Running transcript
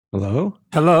Hello?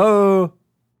 Hello.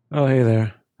 Oh, hey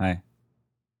there. Hi.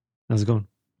 How's it going?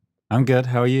 I'm good.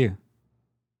 How are you?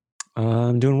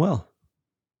 I'm doing well.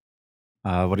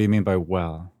 What do you mean by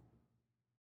well?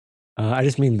 I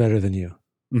just mean better than you.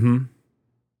 Mm-hmm.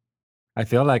 I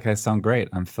feel like I sound great.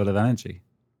 I'm full of energy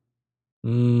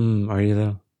Are you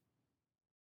though?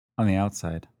 on the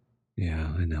outside.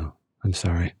 Yeah, I know. I'm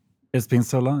sorry. It's been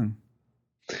so long.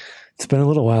 It's been a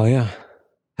little while, yeah.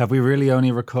 Have we really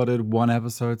only recorded one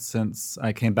episode since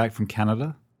I came back from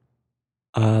Canada?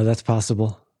 That's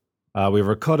possible. We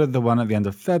recorded the one at the end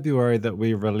of February that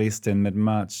we released in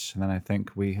mid-March, and then I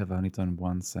think we have only done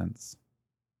one since.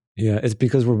 Yeah, it's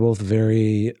because we're both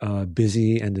very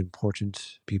busy and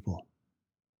important people.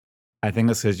 I think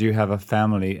that's because you have a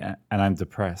family and I'm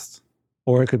depressed.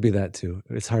 Or it could be that too.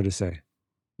 It's hard to say.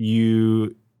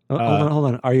 You, Hold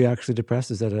on. Are you actually depressed?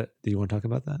 Do you want to talk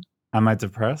about that? am I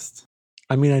depressed?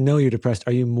 I mean, I know you're depressed.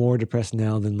 Are you more depressed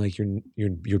now than like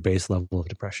your base level of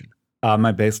depression?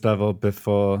 My base level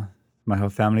before my whole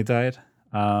family died.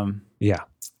 Yeah.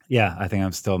 Yeah, I think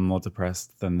I'm still more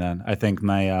depressed than then. I think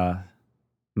my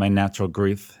natural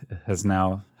grief has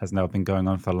now been going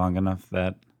on for long enough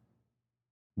that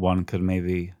one could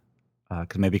maybe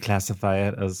classify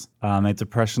it as a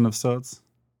depression of sorts.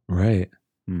 Right.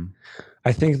 Hmm.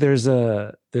 I think there's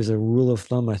a rule of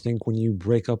thumb. I think when you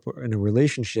break up in a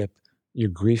relationship, your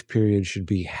grief period should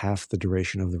be half the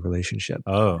duration of the relationship.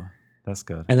 Oh, that's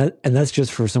good. And that's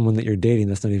just for someone that you're dating.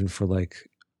 That's not even for like,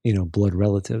 blood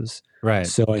relatives. Right.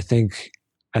 So I think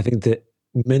that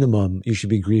minimum you should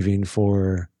be grieving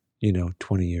for,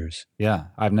 20 years. Yeah,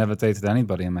 I've never dated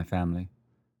anybody in my family.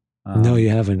 No, you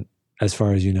haven't, as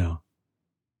far as you know.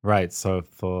 Right. So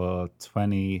for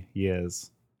 20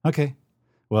 years. Okay.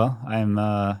 Well, I'm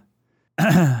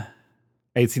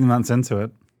 18 months into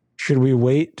it. Should we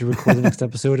wait to record the next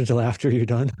episode until after you're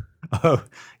done? Oh,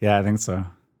 yeah, I think so.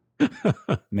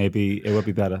 Maybe it would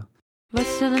be better.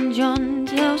 Russell and John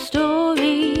tell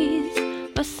stories.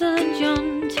 Russell and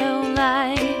John tell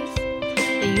lies.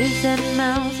 They use their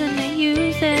mouths and they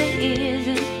use their ears,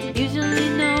 and usually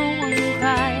no one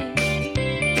cries.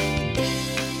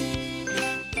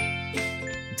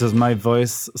 Does my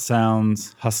voice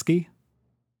sound husky?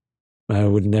 I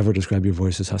would never describe your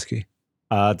voice as husky.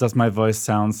 Does my voice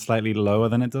sound slightly lower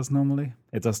than it does normally?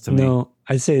 It does to me. No,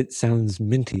 I'd say it sounds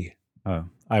minty. Oh,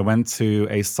 I went to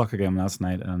a soccer game last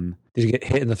night and... Did you get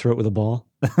hit in the throat with a ball?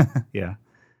 Yeah.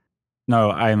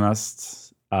 No, I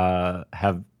must have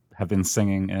been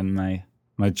singing in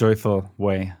my joyful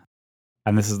way.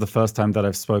 And this is the first time that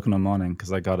I've spoken all morning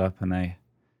because I got up and I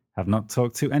have not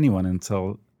talked to anyone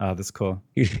until this call.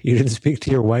 You didn't speak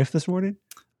to your wife this morning?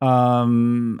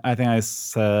 I think I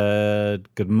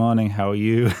said, "Good morning, how are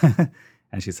you?"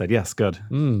 And she said, "Yes, good."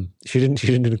 She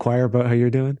didn't inquire about how you're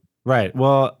doing? Right.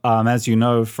 Well, as you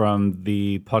know from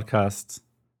the podcast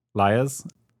Liars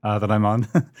that I'm on,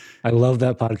 I love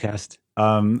that podcast.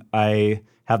 I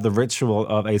have the ritual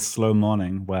of a slow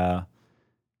morning where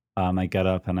I get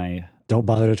up and I don't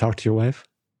bother to talk to your wife.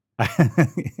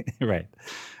 Right.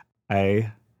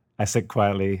 I sit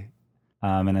quietly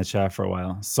in a chair for a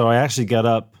while. So I actually get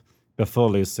up before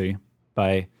Lucy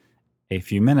by a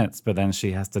few minutes, but then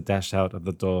she has to dash out of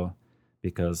the door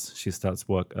because she starts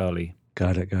work early.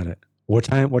 Got it. What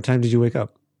time did you wake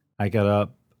up? I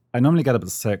normally get up at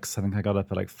 6. I think I got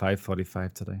up at like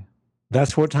 5:45 today.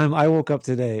 That's what time I woke up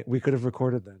today. We could have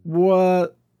recorded then.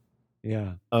 What?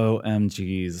 Yeah.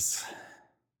 OMGs.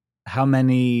 How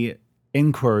many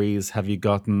inquiries have you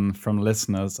gotten from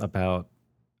listeners about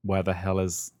where the hell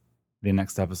is the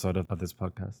next episode of this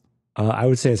podcast? I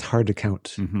would say it's hard to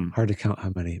count. Mm-hmm. Hard to count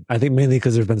how many. I think mainly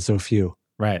because there's been so few.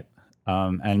 Right.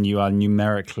 And you are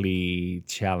numerically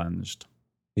challenged.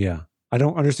 Yeah. I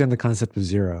don't understand the concept of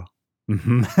zero.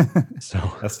 Mm-hmm.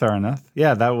 So that's fair enough.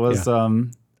 Yeah, that was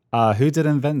who did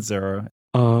invent zero?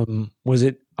 Was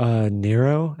it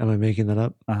Nero? Am I making that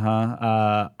up?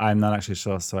 I'm not actually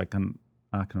sure, so I can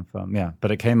confirm. Yeah,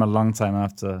 but it came a long time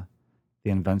after the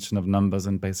invention of numbers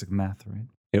and basic math, right?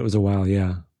 It was a while,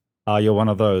 yeah. You're one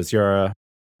of those. You're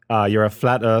a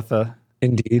flat earther.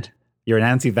 Indeed. You're an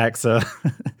anti-vaxxer.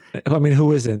 I mean,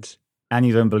 who isn't? And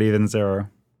you don't believe in zero.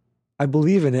 I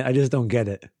believe in it. I just don't get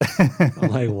it.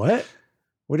 I'm like, what?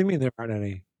 What do you mean there aren't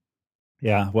any?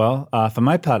 Yeah, well, for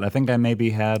my part, I think I maybe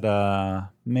had 3.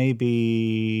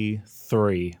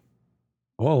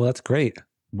 Oh, well, that's great.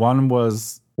 One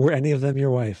was... Were any of them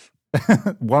your wife?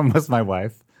 One was my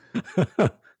wife.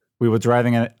 We were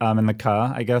driving in the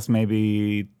car, I guess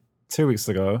maybe 2 weeks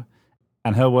ago.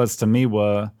 And her words to me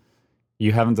were,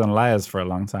 "You haven't done Liars for a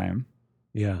long time."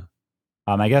 Yeah.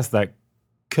 I guess that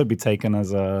could be taken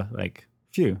as a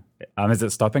Phew. Is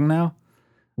it stopping now?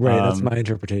 Right, that's my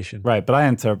interpretation. Right, but I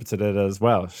interpreted it as,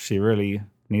 well, she really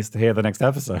needs to hear the next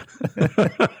episode.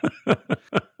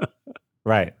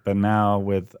 Right, but now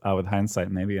with hindsight,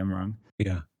 maybe I'm wrong.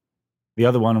 Yeah. The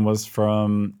other one was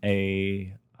from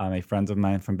a friend of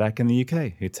mine from back in the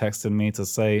UK who texted me to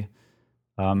say,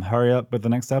 hurry up with the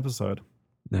next episode.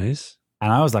 Nice.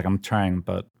 And I was like, I'm trying,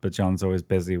 but John's always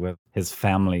busy with his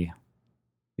family.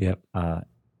 Yep.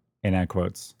 In air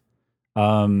quotes.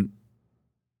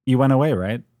 You went away,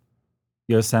 right?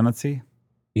 Yosemite?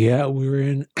 Yeah, we were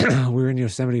in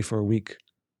Yosemite for a week.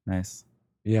 Nice.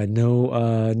 Yeah,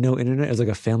 no internet. It was like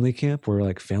a family camp where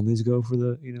like families go for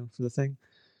the thing.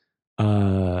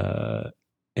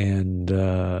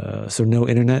 So no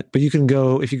internet, but you can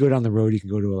go, if you go down the road, you can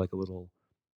go to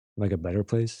a better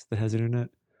place that has internet.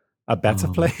 A better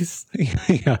place?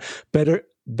 Yeah, better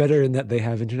in that they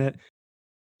have internet.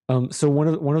 So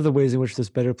one of the ways in which this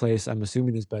better place, I'm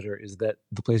assuming, is better, is that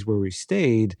the place where we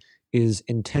stayed is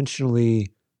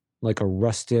intentionally like a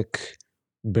rustic,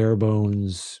 bare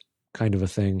bones kind of a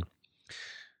thing.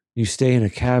 You stay in a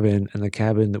cabin, and the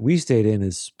cabin that we stayed in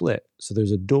is split. So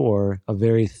there's a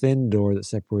very thin door that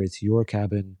separates your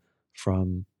cabin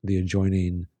from the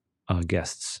adjoining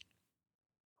guests.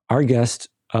 Our guest,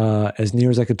 as near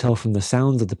as I could tell from the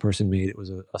sounds that the person made, it was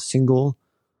a single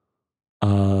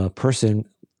person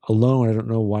alone. I don't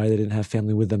know why they didn't have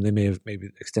family with them. They may have maybe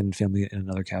extended family in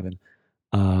another cabin.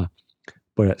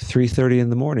 But at 3:30 in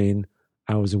the morning,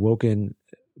 I was awoken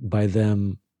by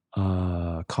them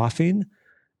coughing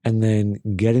and then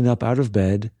getting up out of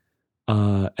bed.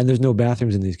 And there's no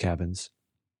bathrooms in these cabins.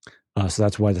 So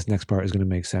that's why this next part is going to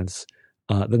make sense.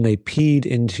 Then they peed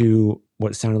into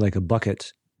what sounded like a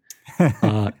bucket.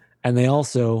 And they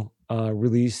also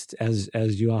released, as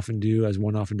you often do, as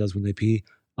one often does when they pee,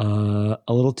 a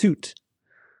little toot.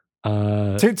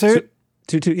 Toot toot.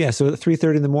 Toot toot. Yeah. So at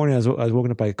 3:30 in the morning, I was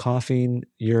woken up by coughing,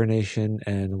 urination,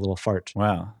 and a little fart.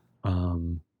 Wow.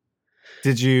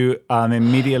 Did you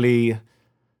immediately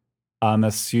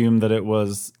assume that it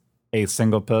was a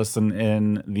single person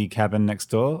in the cabin next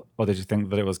door, or did you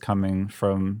think that it was coming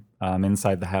from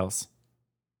inside the house?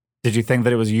 Did you think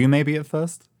that it was you maybe at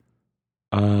first?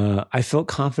 I felt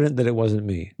confident that it wasn't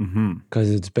me because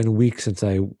it's been weeks since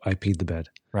I peed the bed.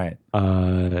 Right.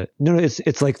 No,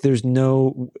 it's like there's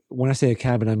no. When I say a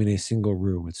cabin, I mean a single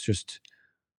room. It's just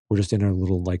we're just in our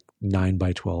little like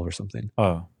 9x12 or something.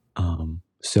 Oh.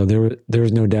 So there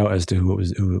was no doubt as to who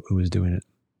was doing it.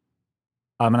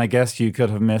 And I guess you could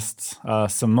have missed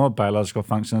some more biological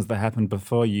functions that happened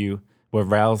before you were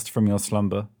roused from your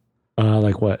slumber.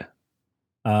 Like what?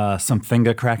 Some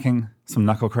finger cracking, some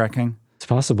knuckle cracking. It's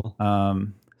possible.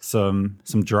 Some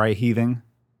dry heaving.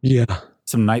 Yeah.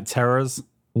 Some night terrors.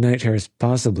 Night terrors,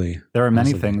 possibly. There are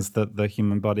many things that the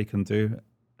human body can do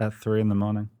at 3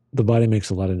 a.m. The body makes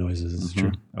a lot of noises. It's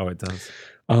true. Oh, it does.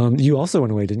 You also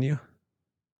went away, didn't you?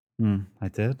 I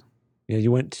did. Yeah,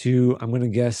 you went to, I'm going to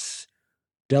guess,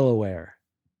 Delaware.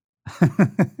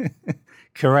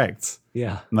 Correct.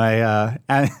 Yeah. My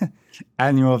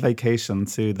annual vacation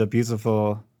to the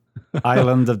beautiful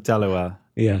island of Delaware.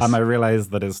 Yes. I realize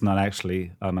that it's not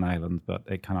actually an island, but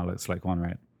it kind of looks like one,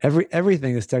 right?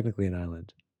 Everything is technically an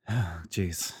island.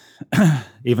 Jeez.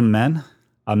 Even men?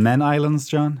 Are men islands,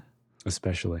 John?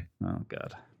 Especially. Oh,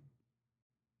 God.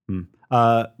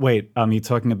 Wait, you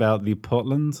talking about the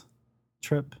Portland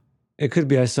trip? It could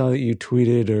be. I saw that you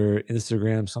tweeted or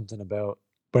Instagram something about,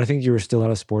 but I think you were still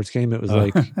at a sports game. It was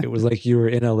like you were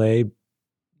in LA,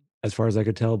 as far as I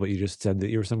could tell, but you just said that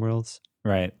you were somewhere else.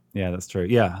 Right. Yeah, that's true.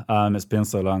 Yeah. It's been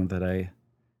so long that I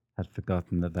had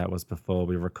forgotten that was before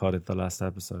we recorded the last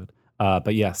episode.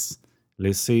 But yes,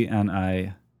 Lucy and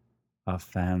I are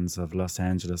fans of Los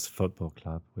Angeles Football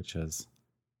Club, which is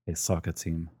a soccer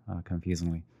team,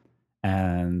 confusingly.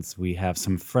 And we have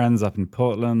some friends up in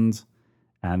Portland,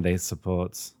 and they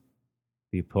support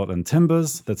the Portland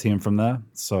Timbers, the team from there.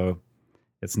 So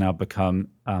it's now become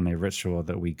a ritual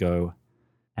that we go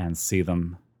and see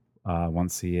them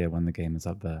once a year when the game is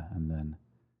up there. And then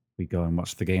we go and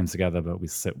watch the game together, but we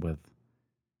sit with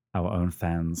our own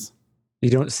fans. You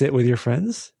don't sit with your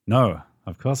friends? No,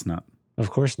 of course not.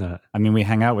 Of course not. I mean, we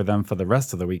hang out with them for the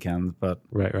rest of the weekend, but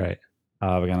right.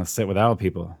 We're going to sit with our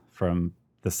people from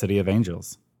the City of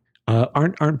Angels.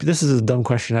 Aren't this is a dumb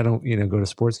question. I don't, go to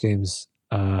sports games.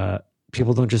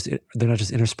 People they're not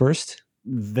just interspersed?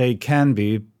 They can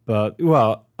be, but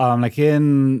like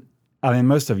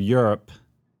most of Europe,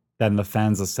 then the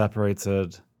fans are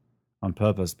separated on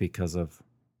purpose because of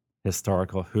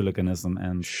historical hooliganism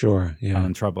and sure, yeah,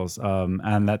 and troubles.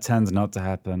 And that tends not to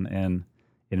happen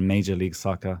in Major League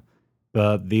Soccer.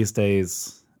 But these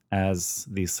days, as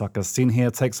the soccer scene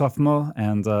here takes off more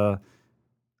and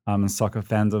soccer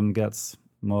fandom gets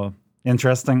more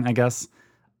interesting, I guess,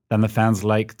 then the fans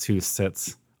like to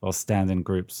sit or stand in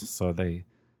groups so they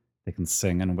can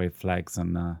sing and wave flags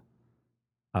and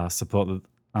support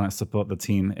the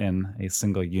team in a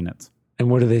single unit. And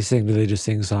what do they sing? Do they just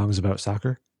sing songs about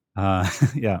soccer?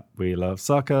 Yeah, we love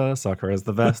soccer. Soccer is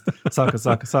the best. Soccer,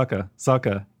 soccer, soccer,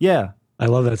 soccer. Yeah. I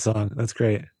love that song. That's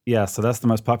great. Yeah, so that's the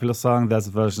most popular song. There's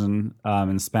a version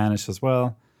in Spanish as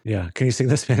well. Yeah. Can you sing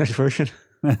the Spanish version?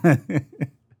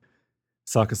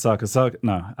 Soccer, soccer, soccer.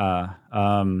 No.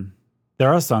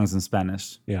 There are songs in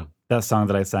Spanish. Yeah. That song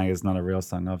that I sang is not a real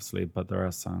song, obviously, but there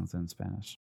are songs in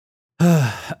Spanish.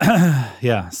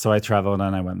 Yeah, so I traveled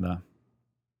and I went there.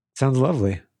 Sounds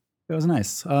lovely. It was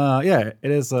nice. Yeah,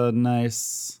 it is a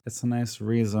nice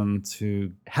reason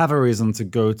to have a reason to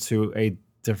go to a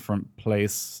different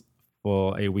place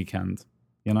for a weekend,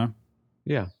 you know?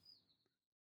 Yeah.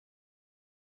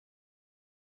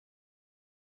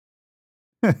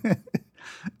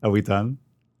 Are we done?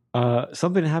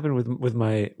 Something happened with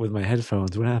my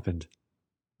headphones. What happened?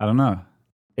 I don't know.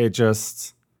 It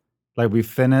just like we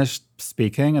finished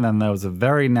speaking and then there was a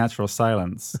very natural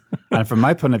silence. And from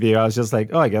my point of view, I was just like,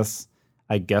 oh, I guess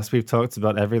we've talked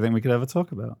about everything we could ever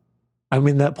talk about. I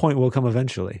mean, that point will come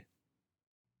eventually.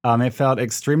 It felt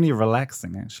extremely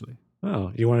relaxing, actually.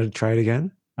 Oh, you want to try it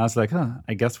again? I was like,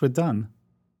 I guess we're done.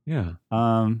 Yeah.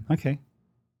 Okay.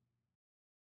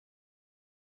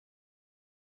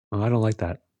 Oh, I don't like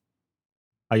that.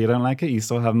 Oh, you don't like it? You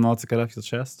still have more to get off your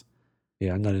chest?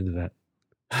 Yeah, I'm not into that.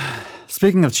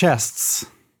 Speaking of chests,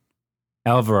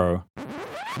 Alvaro.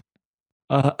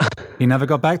 He never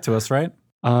got back to us, right?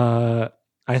 I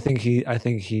think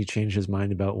he changed his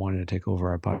mind about wanting to take over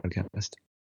our podcast.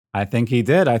 I think he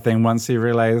did. I think once he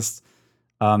realized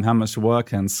how much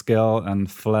work and skill and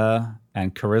flair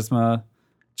and charisma,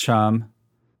 charm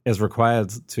is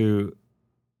required to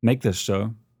make this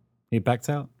show, he backed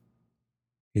out.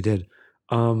 He did.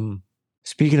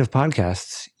 Speaking of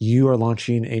podcasts, you are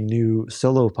launching a new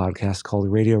solo podcast called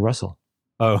Radio Russell.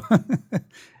 Oh,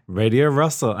 Radio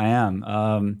Russell, I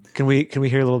am. Can we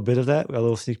hear a little bit of that? A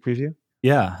little sneak preview?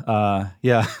 Yeah.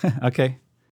 Yeah. Okay.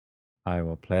 I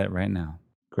will play it right now.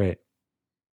 Great.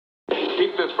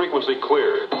 Keep this frequency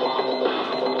clear.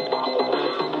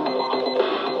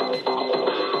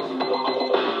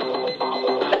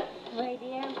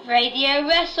 Radio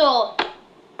Wrestle.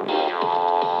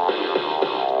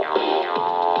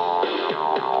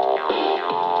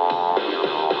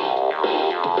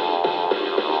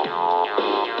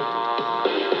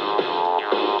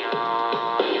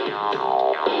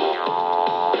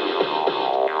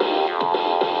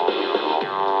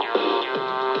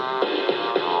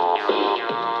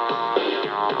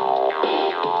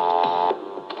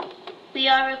 We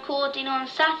are recording on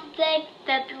Saturday,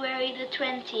 February the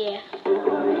 20th.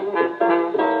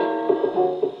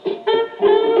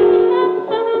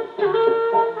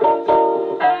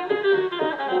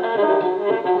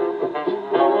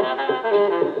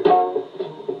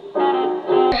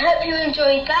 I hope you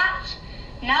enjoyed that.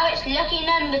 Now it's lucky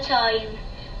number time.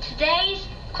 Today's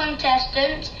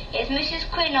contestant is Mrs.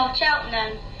 Quinn of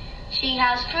Cheltenham. She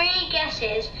has 3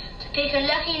 guesses to pick a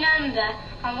lucky number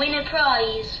and win a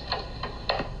prize.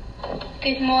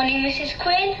 Good morning, Mrs.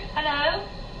 Quinn. Hello.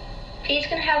 Please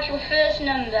can I have your first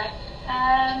number?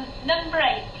 Number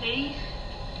 8, please.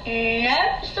 No,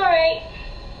 sorry.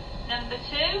 Number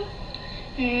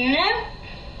 2. No.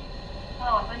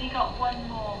 Oh, I've only got one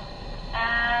more.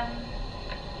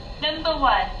 Number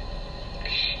 1.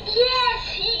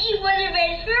 Yes, you won a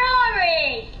red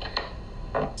Ferrari.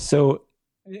 So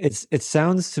it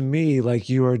sounds to me like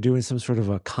you are doing some sort of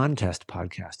a contest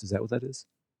podcast. Is that what that is?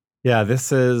 Yeah,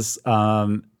 this is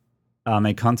a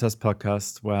contest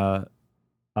podcast where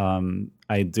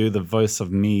I do the voice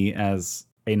of me as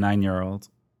a 9-year-old.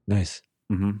 Nice.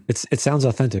 Mm-hmm. It sounds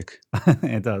authentic.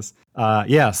 It does.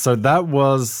 Yeah, so that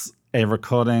was a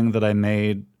recording that I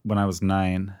made when I was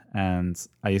 9, and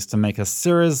I used to make a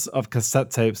series of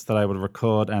cassette tapes that I would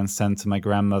record and send to my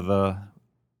grandmother,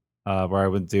 where I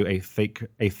would do a fake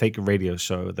radio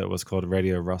show that was called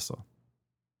Radio Russell.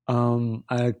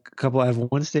 I have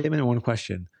one statement and one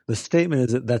question. The statement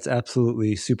is that that's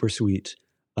absolutely super sweet.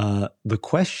 The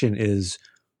question is,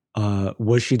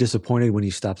 was she disappointed when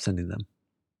you stopped sending them?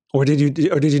 Or did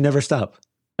you never stop?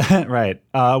 Right.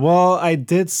 Well, I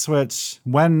did switch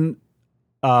when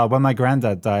my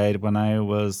granddad died when I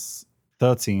was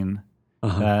 13.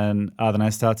 Then I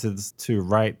started to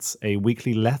write a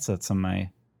weekly letter to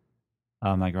my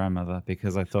grandmother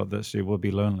because I thought that she would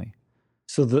be lonely.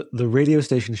 So the radio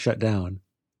station shut down,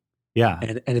 Yeah.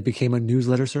 and it became a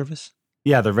newsletter service.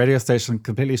 Yeah, the radio station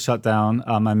completely shut down.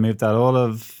 I moved out all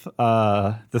of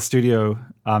the studio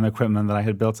equipment that I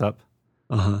had built up,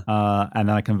 and then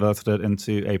I converted it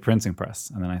into a printing press.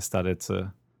 And then I started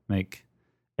to make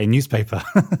a newspaper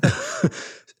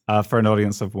for an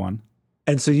audience of one.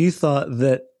 And so you thought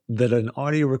that an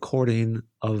audio recording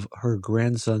of her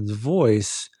grandson's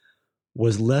voice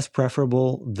was less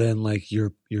preferable than like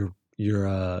your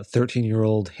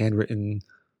 13-year-old handwritten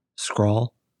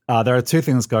scrawl? There are two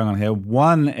things going on here.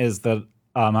 One is that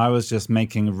I was just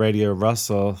making Radio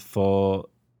Russell for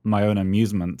my own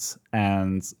amusement.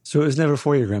 And so it was never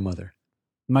for your grandmother?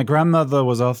 My grandmother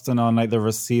was often on like the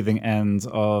receiving end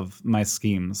of my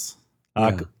schemes.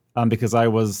 Because I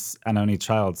was an only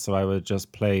child, so I would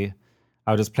just play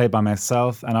by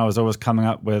myself, and I was always coming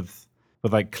up with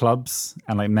like clubs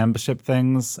and like membership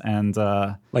things and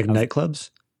like nightclubs?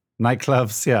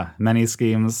 Nightclubs, yeah. Many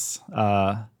schemes.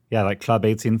 Like Club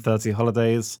 1830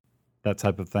 holidays, that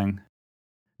type of thing.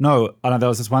 No, there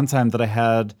was this one time that I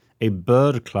had a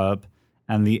bird club,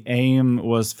 and the aim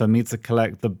was for me to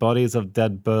collect the bodies of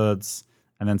dead birds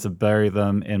and then to bury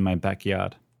them in my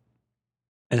backyard.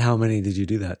 And how many did you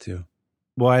do that to?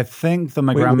 Well, I think that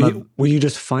my grandmother... Were you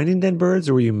just finding dead birds,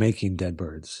 or were you making dead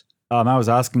birds? I was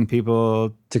asking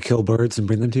people... to kill birds and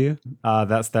bring them to you?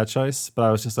 That's their choice, but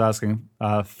I was just asking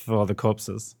for the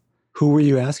corpses. Who were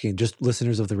you asking? Just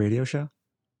listeners of the radio show?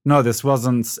 No, this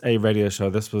wasn't a radio show.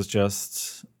 This was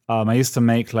just... I used to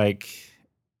make like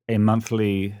a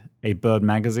bird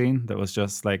magazine that was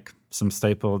just like some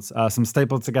stapled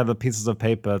together pieces of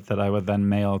paper that I would then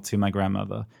mail to my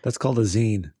grandmother. That's called a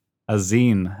zine. A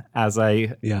zine, as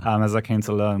I came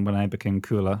to learn when I became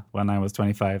cooler when I was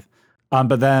 25.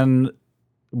 But then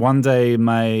one day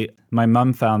my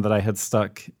mum found that I had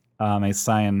stuck a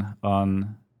sign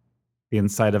on the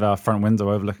inside of our front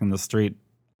window overlooking the street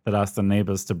that asked the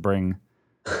neighbors to bring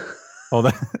all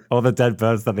the dead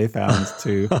birds that they found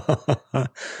to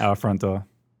our front door.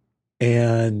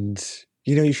 And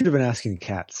you should have been asking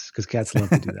cats, because cats love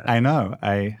to do that. I know.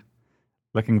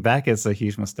 Looking back, it's a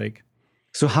huge mistake.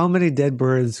 So how many dead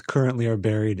birds currently are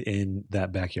buried in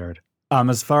that backyard?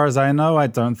 As far as I know, I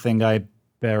don't think I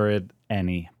buried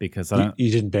any, because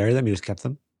You didn't bury them? You just kept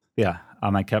them? Yeah.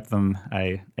 I kept them.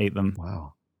 I ate them.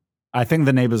 Wow. I think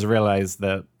the neighbors realized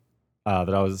that I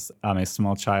was a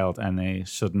small child, and they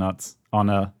should not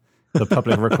honor the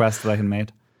public request that I had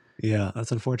made. Yeah,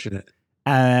 that's unfortunate.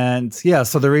 And so I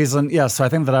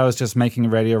think that I was just making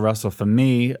Radio Russell for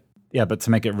me. Yeah, but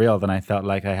to make it real, then I felt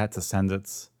like I had to send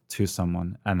it to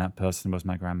someone, and that person was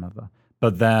my grandmother.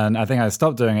 But then I think I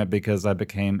stopped doing it because I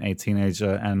became a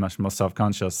teenager and much more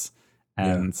self-conscious,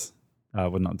 and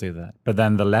would not do that. But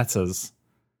then the letters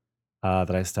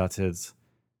that I started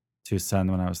to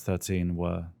send when I was 13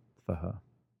 were for her.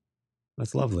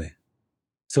 That's lovely.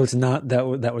 So it's not that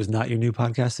was not your new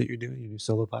podcast that you're doing, your new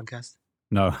solo podcast?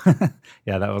 No.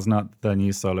 Yeah, that was not the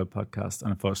new solo podcast,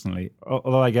 unfortunately.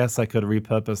 Although I guess I could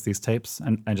repurpose these tapes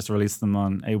and just release them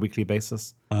on a weekly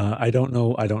basis. I don't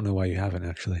know why you haven't,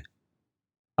 actually.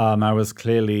 I was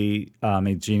clearly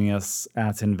a genius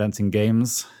at inventing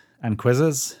games and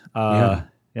quizzes.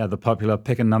 The popular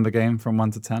pick a number game from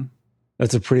 1 to 10.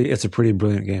 It's a pretty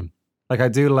brilliant game. Like, I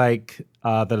do like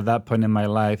that at that point in my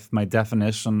life, my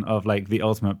definition of like the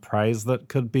ultimate prize that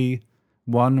could be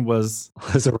won was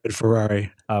a red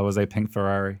Ferrari. Was a pink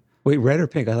Ferrari. Wait, red or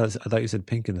pink? I thought you said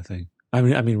pink in the thing. I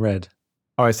mean red.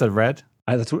 Oh, I said red?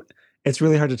 It's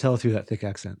really hard to tell through that thick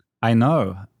accent. I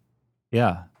know.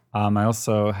 Yeah. I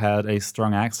also had a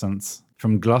strong accent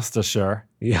from Gloucestershire.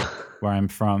 Yeah. Where I'm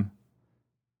from.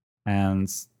 And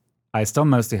I still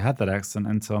mostly had that accent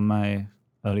until my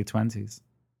early 20s.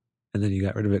 And then you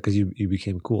got rid of it because you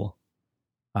became cool.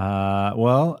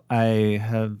 Well, I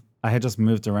had just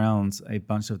moved around a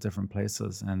bunch of different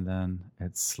places, and then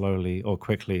it slowly or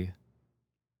quickly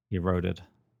eroded.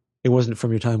 It wasn't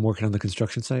from your time working on the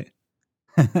construction site?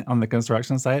 On the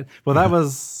construction site? Well, that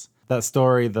was that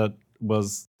story that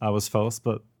was false,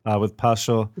 but with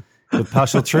partial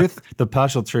truth. The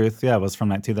partial truth, was from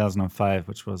like 2005,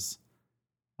 which was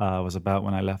about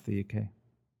when I left the UK.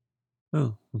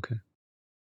 Oh, okay.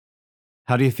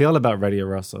 How do you feel about Radio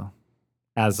Russell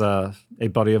as a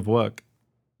body of work?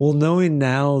 Well, knowing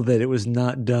now that it was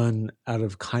not done out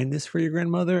of kindness for your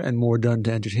grandmother and more done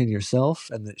to entertain yourself,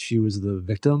 and that she was the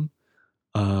victim,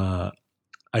 I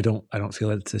don't feel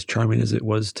it's as charming as it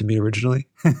was to me originally.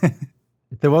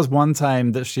 There was one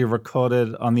time that she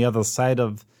recorded on the other side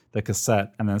of the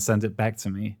cassette and then sent it back to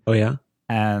me. Oh, yeah?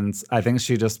 And I think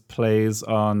she just plays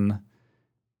on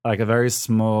like a very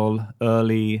small,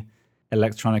 early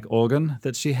electronic organ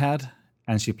that she had.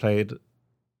 And she played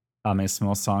a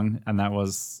small song, and that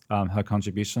was her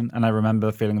contribution. And I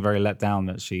remember feeling very let down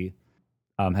that she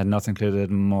had not included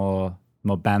more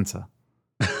banter.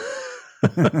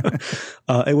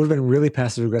 It would have been really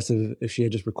passive aggressive if she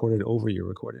had just recorded over your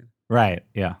recording. Right.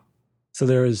 Yeah. So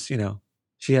there was,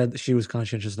 she was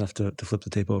conscientious enough to flip the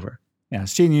tape over. Yeah.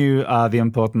 She knew the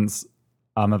importance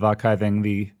of archiving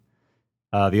the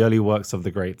early works of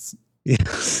the greats.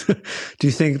 Yes. Do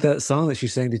you think that song that she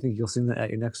sang, do you think you'll sing that at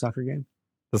your next soccer game?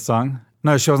 The song?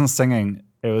 No, she wasn't singing.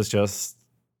 It was just...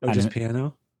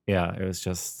 piano? Yeah, it was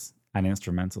just an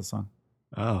instrumental song.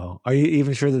 Oh. Are you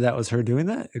even sure that was her doing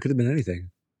that? It could have been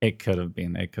anything. It could have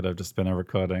been. It could have just been a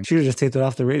recording. She would have just taped it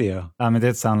off the radio. It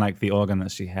did sound like the organ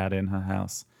that she had in her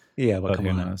house. Yeah, but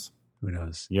who knows? Who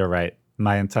knows? You're right.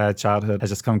 My entire childhood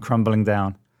has just come crumbling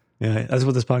down. Yeah, that's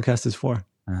what this podcast is for.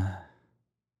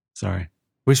 Sorry.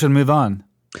 We should move on.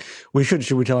 We should.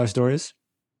 Should we tell our stories?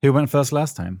 Who went first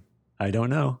last time? I don't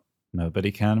know.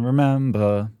 Nobody can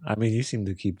remember. I mean, you seem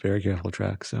to keep very careful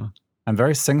track, so. I'm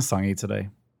very sing-songy today.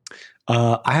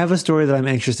 I have a story that I'm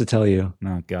anxious to tell you.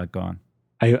 Oh, God, go on.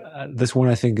 This one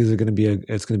I think is going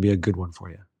to be a good one for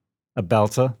you. A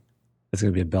belter? It's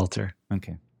going to be a belter.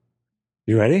 Okay.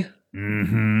 You ready?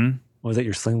 Mm-hmm. Was that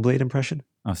your Sling Blade impression?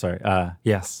 Oh, sorry.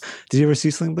 Yes. Did you ever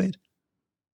see Sling Blade?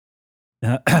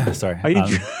 Sorry. Are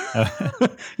you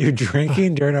you're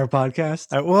drinking during our podcast?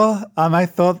 I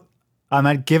thought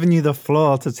I'd given you the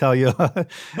floor to tell your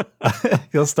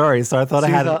your story, so I thought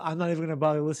I'm not even going to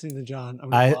bother listening to John. I'm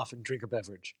going to go off and drink a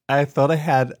beverage. I thought I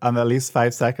had at least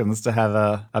 5 seconds to have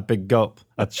a big gulp,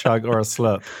 a chug, or a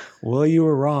slurp. Well, you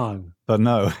were wrong. But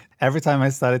no, every time I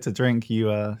started to drink,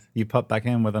 you popped back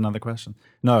in with another question.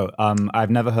 No,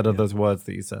 I've never heard of those words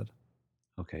that you said.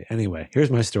 Okay. Anyway, here's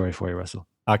my story for you, Russell.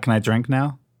 Can I drink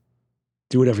now?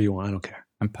 Do whatever you want. I don't care.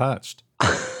 I'm parched.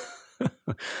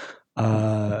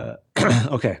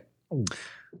 Okay.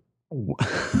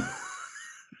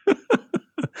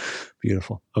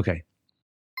 Beautiful. Okay.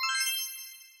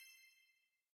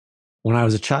 When I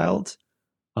was a child,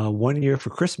 1 year for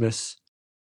Christmas,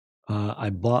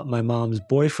 I bought my mom's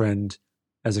boyfriend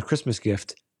as a Christmas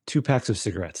gift 2 packs of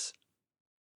cigarettes.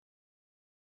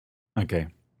 Okay.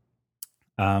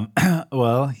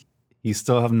 Well, you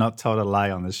still have not told a lie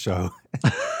on this show.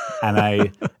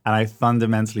 And I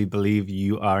fundamentally believe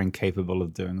you are incapable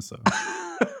of doing so.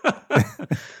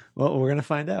 Well, we're going to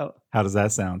find out. How does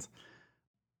that sound?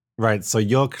 Right. So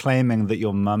you're claiming that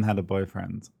your mom had a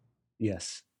boyfriend.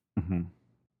 Yes. Mm-hmm.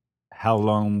 How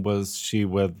long was she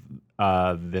with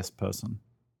this person?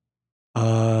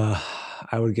 I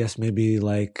would guess maybe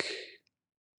like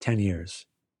 10 years.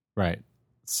 Right.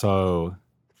 So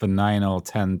for 9 or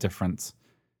 10 different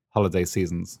holiday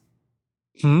seasons.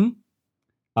 For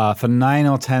 9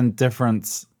 or 10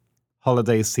 different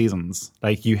holiday seasons.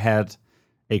 Like you had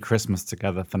a Christmas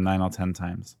together for 9 or 10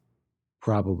 times.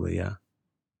 Probably, yeah.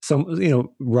 Some,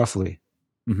 roughly.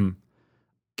 Mm-hmm.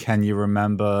 Can you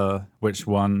remember which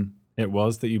one it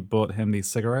was that you bought him these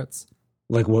cigarettes?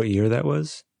 Like what year that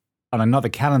was? Not the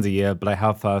calendar year, but like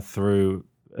how far through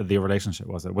the relationship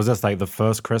was it? Was this like the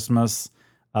first Christmas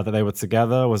that they were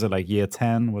together? Was it like year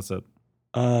 10? Was it?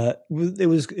 It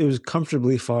was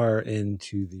comfortably far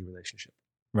into the relationship.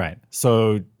 Right.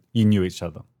 So you knew each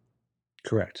other.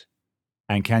 Correct.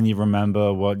 And can you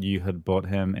remember what you had bought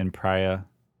him in prior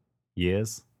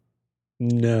years?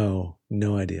 No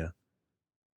idea.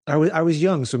 I was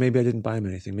young, so maybe I didn't buy him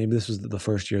anything. Maybe this was the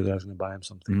first year that I was going to buy him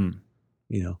something.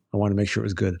 I wanted to make sure it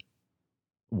was good.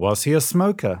 Was he a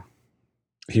smoker?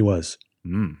 He was.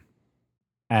 And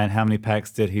how many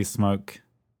packs did he smoke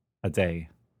a day?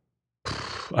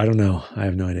 I don't know. I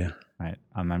have no idea. Right.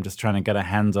 I'm just trying to get a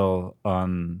handle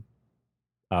on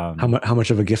how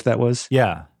much of a gift that was.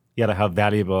 Yeah. Yeah. How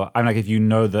valuable. I'm like, if you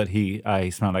know that he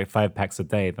smoked like 5 packs a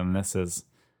day, then this is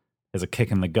a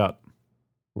kick in the gut.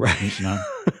 Right.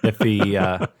 If he,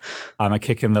 I'm a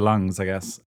kick in the lungs, I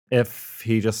guess. If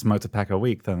he just smoked a pack a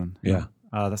week, then yeah,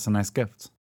 that's a nice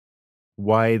gift.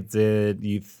 Why did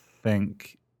you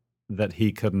think that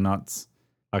he could not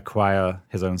acquire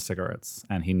his own cigarettes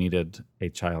and he needed a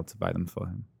child to buy them for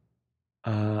him?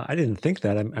 I didn't think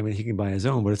that. I mean, he can buy his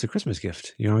own, but it's a Christmas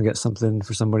gift. You want to get something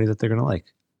for somebody that they're going to like.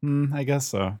 I guess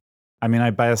so. I mean,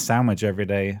 I buy a sandwich every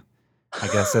day. I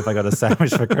guess if I got a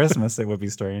sandwich for Christmas, it would be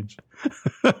strange.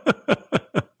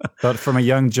 But from a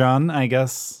young John, I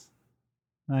guess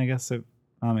it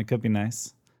could be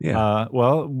nice. Yeah.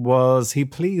 Well, was he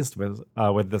pleased with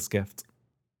this gift?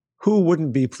 Who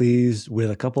wouldn't be pleased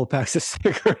with a couple of packs of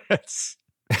cigarettes?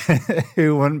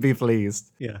 Who wouldn't be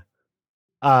pleased? Yeah.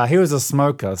 He was a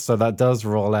smoker, so that does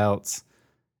rule out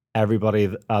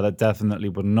everybody that definitely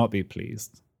would not be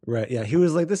pleased. Right. Yeah. He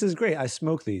was like, "This is great. I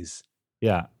smoke these."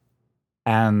 Yeah.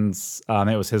 And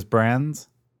it was his brand.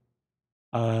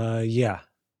 Yeah.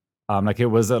 Like it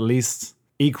was at least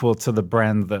equal to the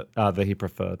brand that he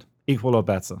preferred. Equal or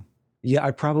better. Yeah.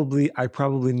 I probably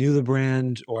knew the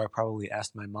brand, or I probably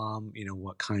asked my mom,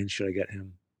 what kind should I get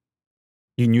him?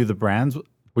 You knew the brand?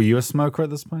 Were you a smoker at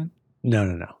this point?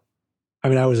 No. I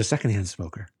mean, I was a secondhand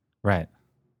smoker. Right.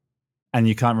 And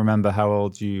you can't remember how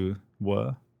old you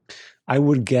were? I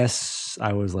would guess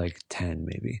I was like 10,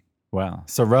 maybe. Wow.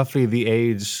 So roughly the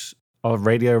age of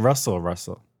Radio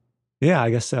Russell. Yeah, I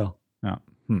guess so. Yeah.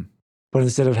 But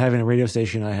instead of having a radio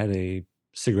station, I had a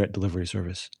cigarette delivery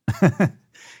service.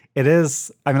 It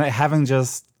is, I mean, having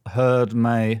just heard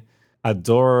my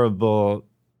adorable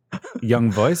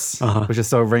young voice, which is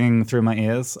still ringing through my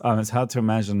ears, it's hard to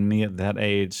imagine me at that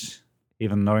age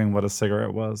even knowing what a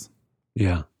cigarette was.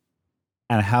 Yeah.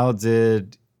 And how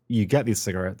did you get these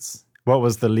cigarettes? What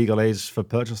was the legal age for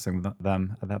purchasing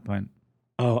them at that point?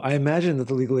 Oh, I imagine that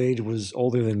the legal age was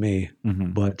older than me,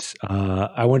 Mm-hmm. but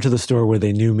I went to the store where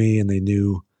they knew me and they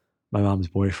knew my mom's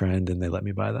boyfriend, and they let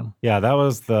me buy them. Yeah, that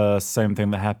was the same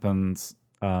thing that happened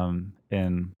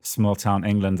in small town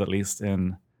England, at least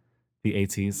in the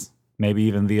 80s, maybe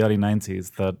even the early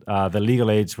 90s, that the legal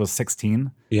age was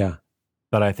 16. Yeah.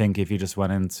 But I think if you just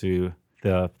went into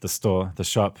the store, the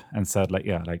shop, and said, like,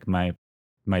 yeah, like my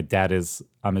dad is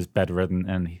bedridden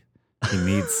and he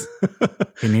needs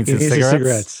his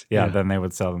cigarettes. Yeah, then they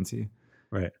would sell them to you.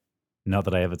 Right. Not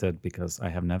that I ever did, because I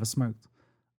have never smoked.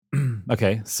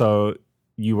 Okay, so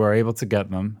you were able to get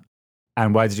them.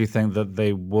 And why did you think that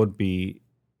they would be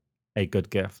a good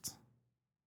gift?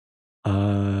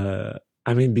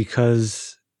 I mean,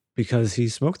 because he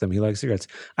smoked them. He likes cigarettes.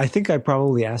 I think I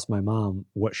probably asked my mom,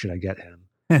 what should I get him?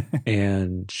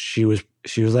 And she was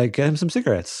like, get him some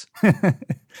cigarettes.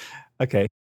 Okay.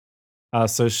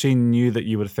 So she knew that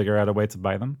you would figure out a way to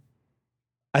buy them?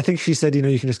 I think she said,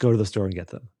 you can just go to the store and get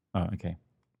them. Oh, okay.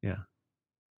 Yeah.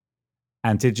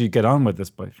 And did you get on with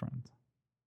this boyfriend?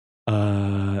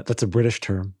 That's a British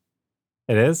term.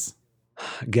 It is?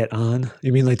 Get on?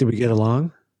 You mean like, did we get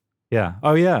along? Yeah.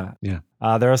 Oh, yeah. Yeah.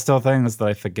 There are still things that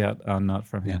I forget are not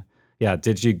from here. Yeah.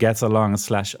 Did you get along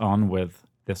 / on with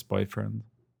this boyfriend?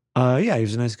 Yeah, he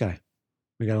was a nice guy.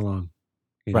 We got along.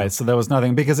 Right. So there was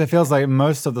nothing, because it feels like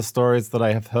most of the stories that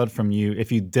I have heard from you,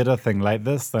 if you did a thing like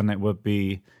this, then it would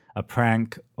be a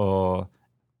prank or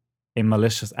a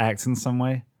malicious act in some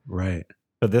way. Right.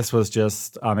 But this was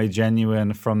just a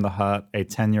genuine, from the heart, a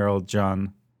 10-year-old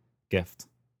John gift.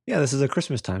 Yeah, this is a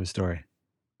Christmas time story.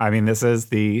 I mean, this is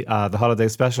the holiday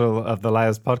special of the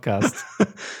Liars podcast.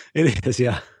 It is,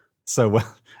 yeah. So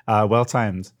well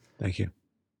timed. Thank you.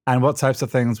 And what types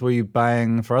of things were you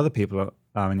buying for other people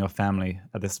in your family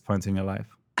at this point in your life?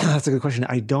 That's a good question.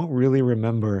 I don't really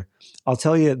remember. I'll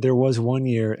tell you, there was one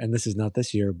year, and this is not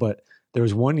this year, but there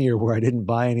was one year where I didn't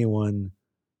buy anyone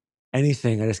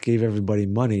anything. I just gave everybody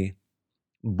money.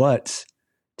 But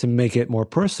to make it more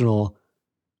personal,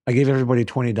 I gave everybody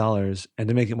 $20. And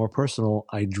to make it more personal,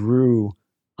 I drew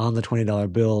on the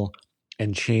 $20 bill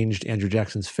and changed Andrew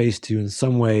Jackson's face to in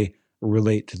some way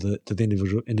relate to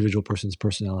the individual person's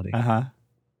personality. Uh-huh.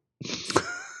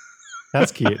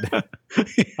 That's cute.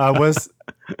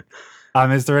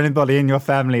 Is there anybody in your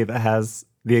family that has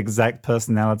the exact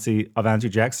personality of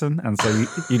Andrew Jackson, and so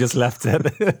you just left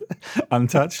it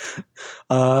untouched?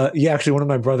 Yeah, actually, one of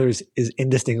my brothers is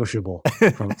indistinguishable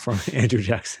from Andrew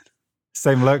Jackson.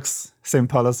 Same looks, same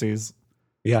policies.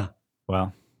 Yeah.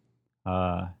 Well,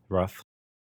 rough.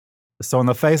 So on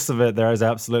the face of it, there is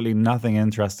absolutely nothing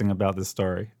interesting about this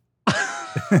story.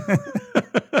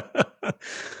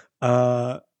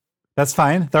 That's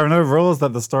fine. There are no rules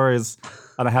that the stories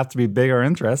have to be big or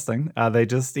interesting. They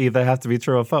just either have to be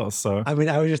true or false. So I mean,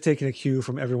 I was just taking a cue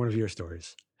from every one of your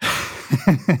stories.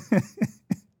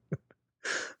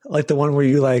 Like the one where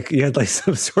you had like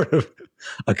some sort of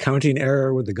accounting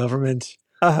error with the government.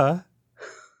 Uh-huh.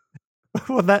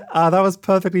 Well, that was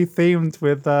perfectly themed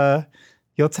with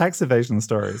your tax evasion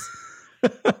stories.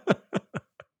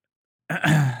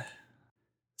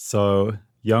 So,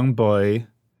 young boy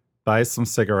buys some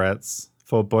cigarettes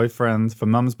for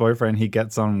mum's boyfriend he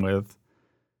gets on with,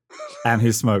 and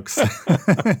who smokes.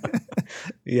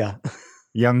 Yeah.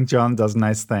 Young John does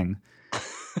nice thing.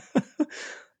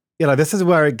 This is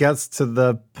where it gets to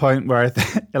the point where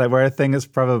where I think it's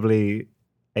probably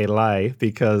a lie,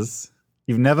 because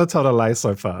you've never told a lie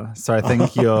so far. So I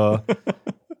think you're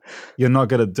not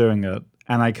good at doing it.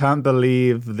 And I can't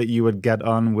believe that you would get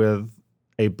on with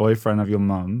a boyfriend of your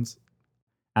mom's.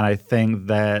 And I think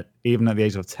that even at the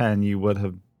age of 10, you would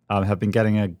have been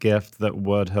getting a gift that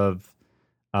would have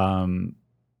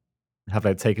have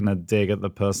I taken a dig at the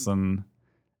person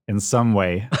in some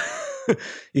way?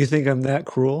 You think I'm that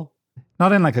cruel?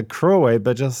 Not in like a cruel way,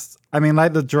 but just, I mean,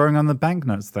 like the drawing on the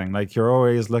banknotes thing. Like you're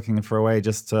always looking for a way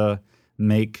just to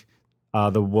make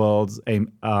the world a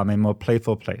more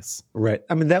playful place. Right.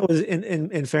 I mean, that was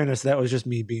in fairness, that was just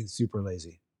me being super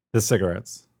lazy. The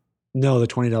cigarettes. No, the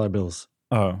 $20 bills.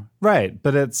 Oh, right.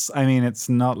 But it's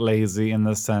not lazy in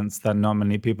the sense that not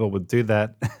many people would do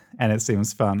that. And it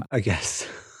seems fun. I guess.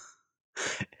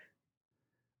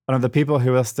 One of the people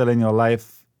who are still in your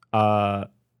life,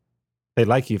 they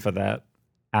like you for that.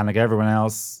 And like everyone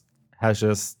else has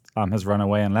just has run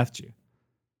away and left you.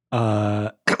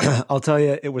 I'll tell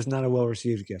you, it was not a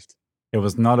well-received gift. It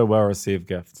was not a well-received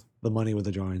gift. The money with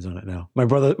the drawings on it now. My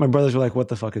brothers were like, what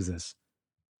the fuck is this?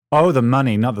 Oh, the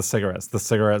money, not the cigarettes. The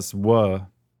cigarettes were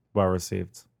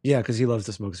well-received. Yeah, because he loves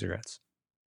to smoke cigarettes.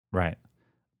 Right.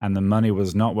 And the money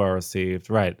was not well-received.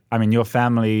 Right. I mean, your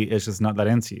family is just not that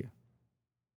into you.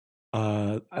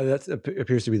 That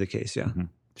appears to be the case, yeah. Mm-hmm.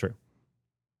 True.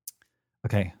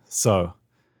 Okay, so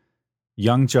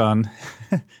young John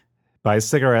buys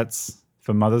cigarettes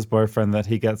for mother's boyfriend that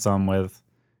he gets on with,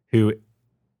 who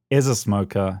is a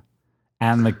smoker,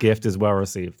 and the gift is well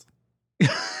received.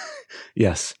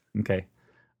 Yes. Okay.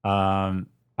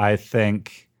 I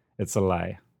think it's a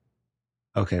lie.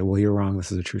 Okay, well, you're wrong.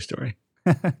 This is a true story.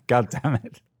 God damn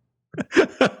it.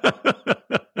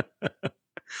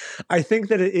 I think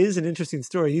that it is an interesting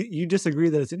story. You disagree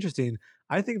that it's interesting.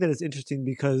 I think that it's interesting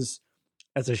because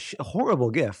it's a horrible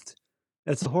gift.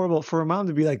 It's horrible for a mom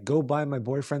to be like, go buy my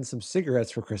boyfriend some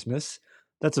cigarettes for Christmas.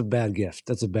 That's a bad gift.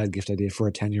 That's a bad gift idea for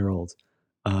a 10-year-old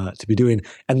to be doing.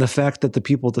 And the fact that the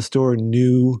people at the store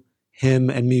knew him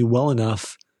and me well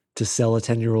enough to sell a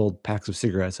 10-year-old packs of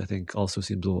cigarettes, I think also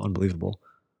seems a little unbelievable.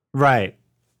 Right.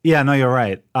 Yeah, no, you're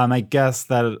right. I guess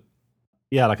that,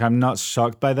 yeah, like I'm not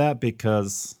shocked by that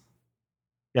because,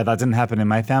 yeah, that didn't happen in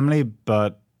my family,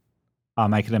 but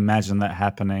I can imagine that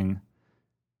happening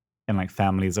in like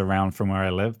families around from where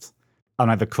I lived.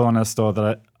 Like the corner store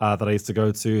that I used to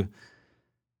go to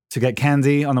get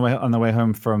candy on the way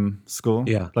home from school.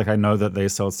 Yeah. Like I know that they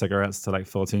sold cigarettes to like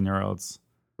 14-year-olds.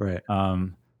 Right.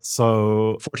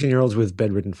 So 14-year-olds with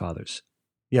bedridden fathers.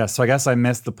 Yeah, so I guess I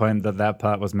missed the point that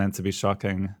part was meant to be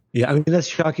shocking. Yeah, I mean that's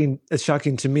shocking. It's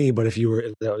shocking to me, but if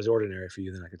that was ordinary for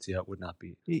you, then I could see how it would not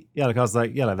be. Yeah, like I was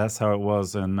like, yeah, like that's how it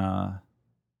was in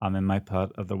my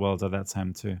part of the world at that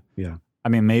time too. Yeah. I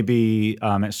mean, maybe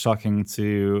it's shocking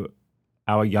to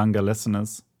our younger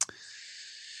listeners.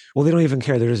 Well, they don't even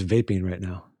care. They're just vaping right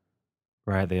now.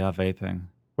 Right, they are vaping.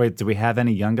 Wait, do we have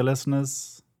any younger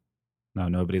listeners? No,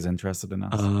 nobody's interested in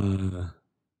us.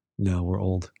 No, we're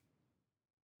old.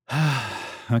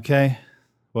 Okay,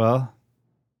 well,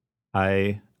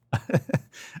 I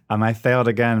failed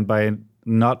again by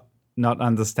not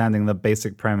understanding the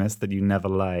basic premise that you never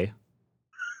lie.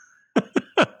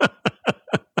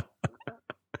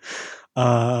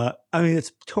 I mean,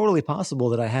 it's totally possible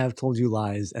that I have told you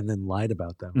lies and then lied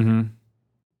about them. Mm-hmm.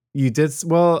 You did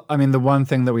well. I mean, the one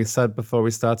thing that we said before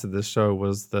we started this show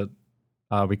was that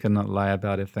we could not lie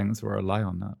about if things were a lie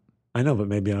or not. I know, but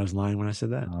maybe I was lying when I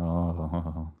said that.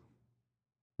 Oh,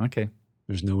 okay.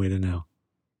 There's no way to know.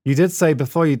 You did say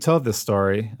before you told this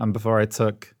story, and before I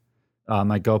took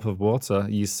my gulp of water,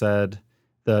 you said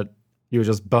that you were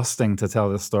just busting to tell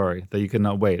this story, that you could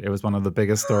not wait. It was one of the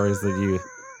biggest stories that you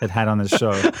had on this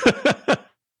show.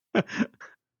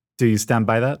 Do you stand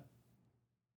by that?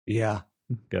 Yeah.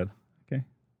 Good. Okay.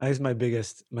 That is my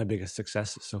biggest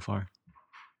success so far.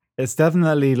 It's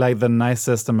definitely like the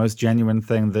nicest and most genuine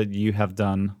thing that you have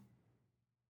done.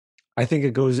 I think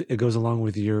it goes along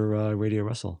with your Radio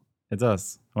Russell. It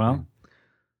does. Well,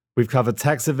 we've covered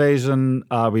tax evasion,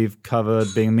 we've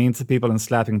covered being mean to people and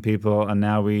slapping people, and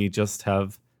now we just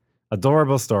have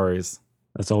adorable stories.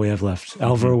 That's all we have left.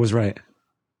 Alvaro was right.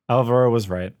 Alvaro was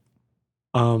right.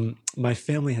 My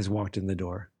family has walked in the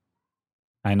door.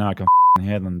 I know, I can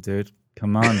hear them, dude.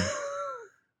 Come on.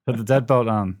 Put the deadbolt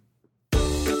on.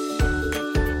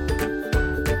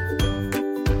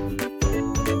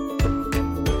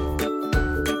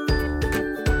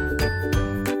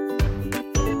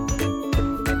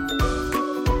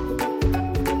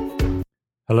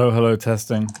 Hello,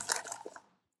 testing.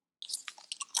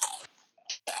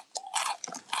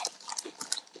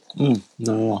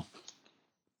 No.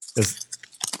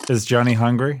 Is Johnny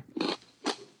hungry?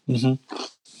 Mm-hmm.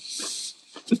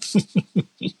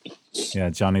 Yeah,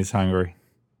 Johnny's hungry.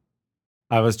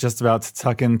 I was just about to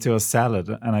tuck into a salad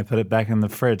and I put it back in the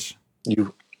fridge.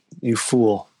 You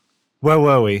fool. Where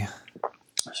were we?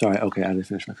 Sorry, okay, I didn't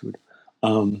finish my food.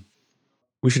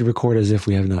 We should record as if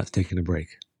we have not taken a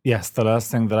break. Yes, the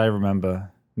last thing that I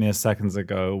remember mere seconds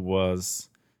ago was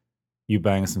you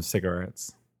buying some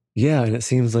cigarettes. Yeah, and it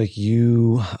seems like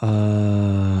you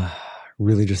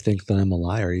really just think that I'm a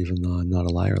liar, even though I'm not a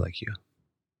liar like you.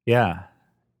 Yeah.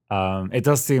 It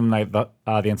does seem like the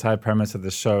entire premise of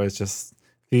the show is just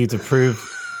for you to prove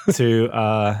to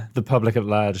the public at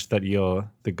large that you're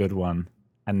the good one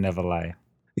and never lie.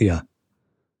 Yeah.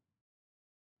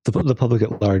 The public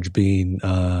at large being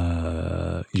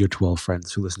your 12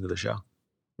 friends who listen to the show.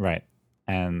 Right.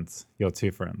 And your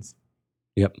two friends.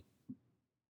 Yep.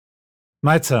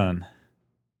 My turn.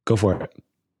 Go for it.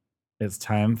 It's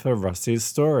time for Rusty's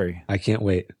story. I can't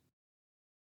wait.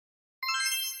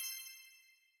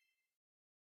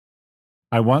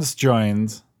 I once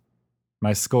joined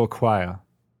my school choir,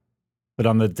 but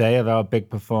on the day of our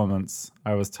big performance,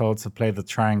 I was told to play the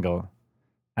triangle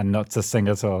and not to sing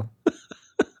at all.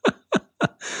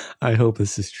 I hope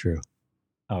this is true.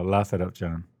 Oh, laugh it up,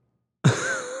 John.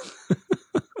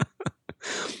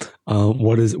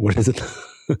 What is it?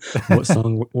 What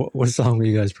song were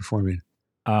you guys performing?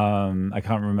 I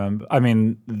can't remember. I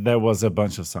mean, there was a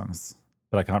bunch of songs,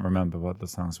 but I can't remember what the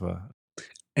songs were.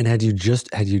 And had you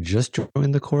just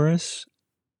joined the chorus?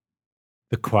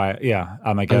 The choir, yeah.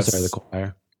 I guess. I'm sorry, the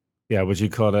choir. Yeah, would you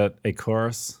call it a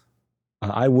chorus?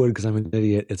 I would, because I'm an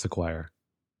idiot. It's a choir.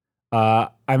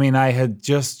 I mean, I had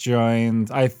just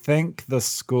joined. I think the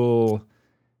school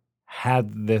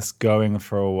had this going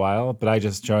for a while, but I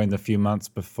just joined a few months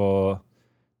before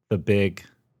the big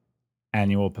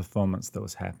annual performance that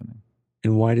was happening.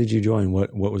 And why did you join?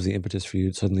 What was the impetus for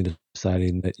you suddenly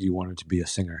deciding that you wanted to be a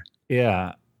singer?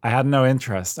 Yeah, I had no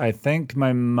interest. I think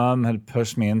my mom had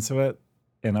pushed me into it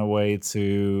in a way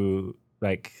to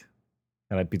like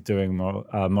that I'd be doing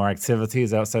more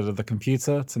activities outside of the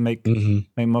computer to make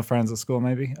more friends at school.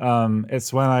 Maybe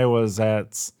it's when I was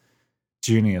at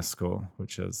junior school,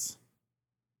 which is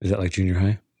that like junior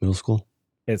high, middle school?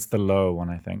 It's the low one,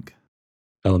 I think.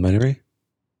 Elementary?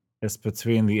 It's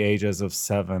between the ages of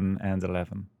 7 and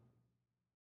 11.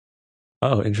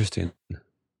 Oh, interesting.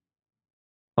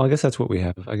 Oh, I guess that's what we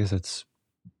have. I guess that's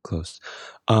close.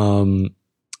 And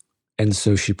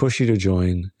so she pushed you to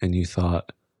join, and you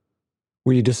thought,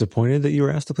 were you disappointed that you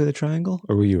were asked to play the triangle,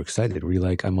 or were you excited? Were you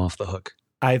like, I'm off the hook?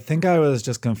 I think I was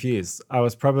just confused. I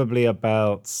was probably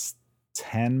about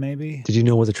 10, maybe. Did you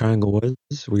know what the triangle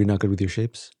was? Were you not good with your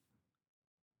shapes?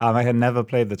 I had never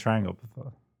played the triangle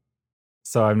before,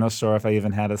 so I'm not sure if I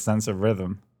even had a sense of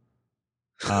rhythm.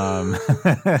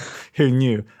 Who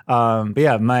knew? But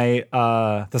yeah,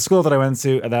 the school that I went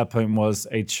to at that point was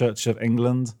a Church of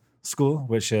England school,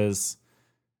 which is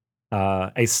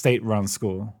a state-run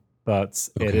school, but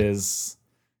it is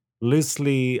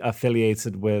loosely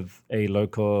affiliated with a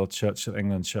local Church of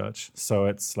England church. So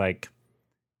it's like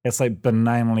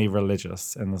benignly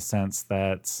religious in the sense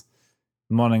that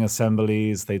morning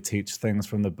assemblies, they teach things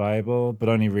from the Bible, but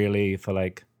only really for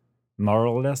like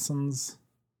moral lessons.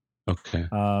 Okay.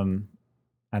 And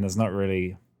there's not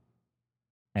really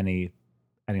any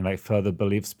like further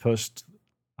beliefs pushed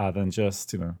other than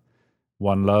just,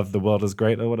 one love, the world is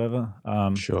great or whatever.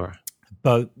 Sure.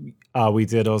 But we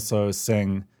did also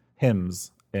sing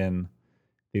hymns in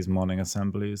these morning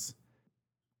assemblies.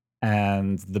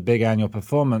 And the big annual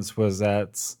performance was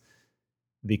at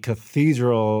the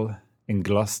cathedral in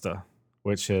Gloucester,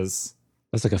 which is...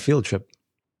 That's like a field trip.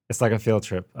 It's like a field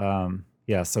trip.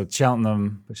 Yeah, so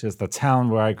Cheltenham, which is the town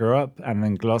where I grew up, and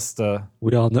then Gloucester.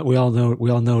 We all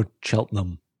know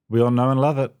Cheltenham. We all know and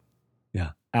love it. Yeah.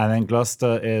 And then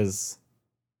Gloucester is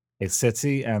a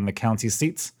city and the county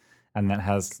seat, and that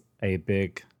has a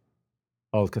big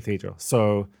old cathedral.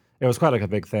 So it was quite like a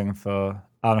big thing for...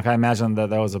 I imagine that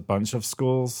there was a bunch of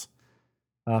schools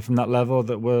from that level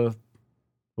that would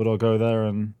all go there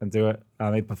and do it.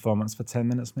 A performance for 10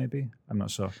 minutes, maybe. I'm not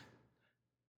sure.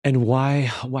 And why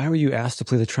were you asked to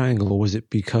play the triangle? Was it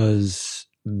because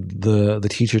the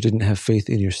teacher didn't have faith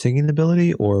in your singing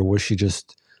ability, or was she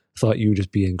just thought you would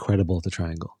just be incredible at the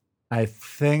triangle? I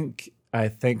think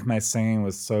my singing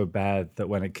was so bad that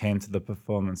when it came to the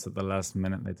performance at the last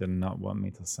minute, they did not want me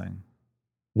to sing.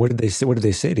 What did they say? What did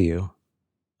they say to you?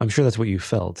 I'm sure that's what you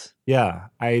felt. Yeah,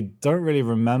 I don't really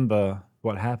remember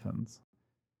what happened.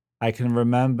 I can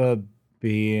remember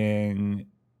being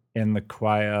in the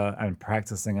choir and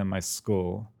practicing at my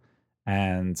school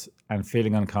and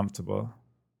feeling uncomfortable,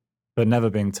 but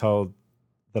never being told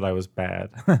that I was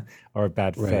bad or a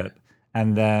bad fit.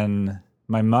 And then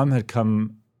my mum had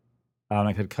come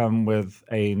with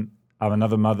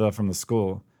another mother from the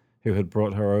school who had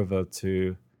brought her over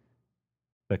to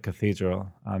the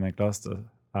cathedral in Gloucester.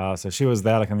 So she was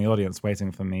there like in the audience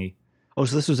waiting for me Oh,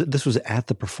 so this was at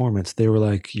the performance. They were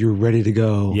like, "You're ready to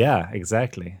go." Yeah,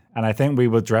 exactly. And I think we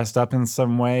were dressed up in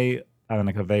some way, in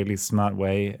like a vaguely smart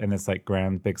way, in this like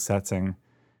grand big setting.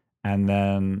 And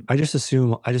then I just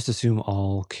assume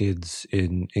all kids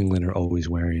in England are always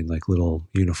wearing like little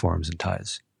uniforms and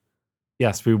ties.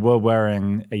 yes, we were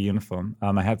wearing a uniform.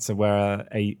 I had to wear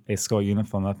a school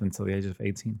uniform up until the age of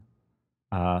 18.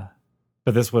 But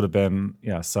this would have been,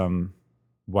 some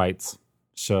white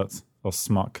shirt or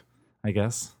smock, I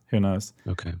guess. Who knows?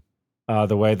 Okay.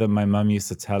 The way that my mum used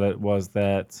to tell it was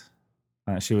that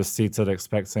she was seated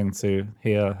expecting to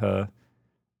hear her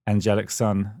angelic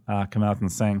son come out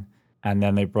and sing. And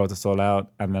then they brought us all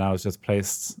out. And then I was just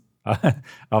placed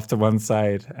off to one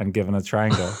side and given a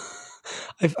triangle.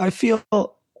 I feel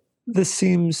this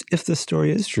seems, if the story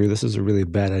is true, this is a really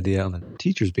bad idea on the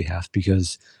teacher's behalf,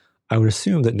 because I would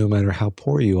assume that no matter how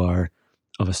poor you are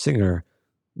of a singer,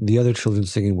 the other children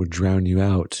singing would drown you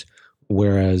out.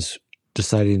 Whereas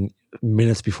deciding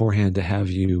minutes beforehand to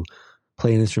have you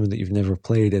play an instrument that you've never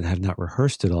played and have not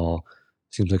rehearsed at all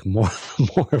seems like more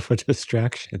of a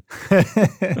distraction.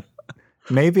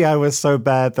 Maybe I was so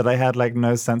bad that I had like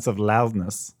no sense of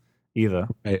loudness either.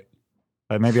 Right.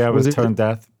 Like maybe I was tone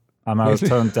deaf. I was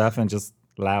tone deaf and just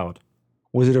loud.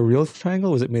 Was it a real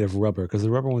triangle? Or was it made of rubber? Because the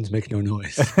rubber ones make no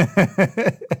noise.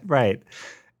 Right.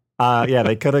 Yeah,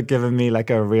 they could have given me like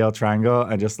a real triangle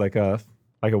and just like a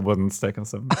wooden stick or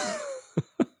something.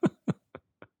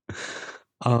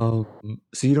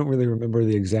 So you don't really remember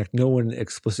the exact. No one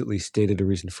explicitly stated a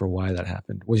reason for why that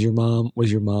happened. Was your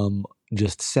mom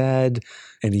just sad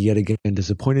and yet again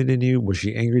disappointed in you? Was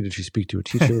she angry? Did she speak to a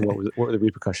teacher? What were the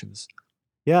repercussions?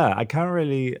 Yeah, I can't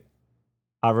really.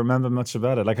 I remember much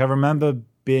about it. Like I remember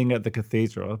being at the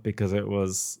cathedral because it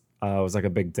was like a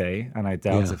big day, and I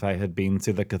doubt if I had been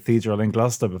to the cathedral in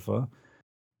Gloucester before.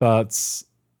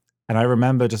 And I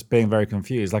remember just being very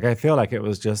confused. Like I feel like it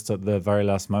was just at the very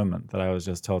last moment that I was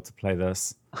just told to play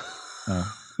this.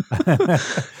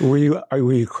 Were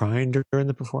you crying during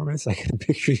the performance? I can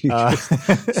picture you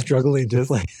just struggling to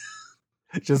play.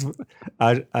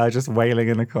 Just wailing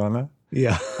in a corner.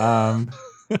 Yeah.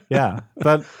 Yeah,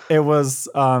 but it was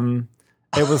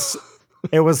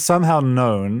somehow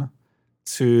known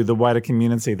to the wider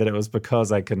community that it was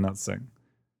because I could not sing.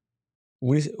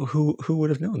 Who would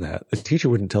have known that? The teacher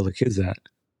wouldn't tell the kids that.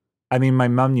 I mean, my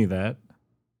mum knew that,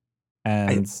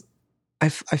 and I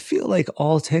feel like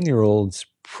all 10-year-olds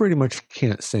pretty much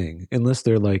can't sing unless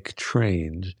they're like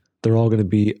trained. They're all going to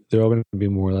be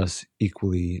more or less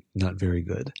equally not very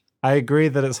good. I agree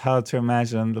that it's hard to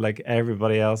imagine that like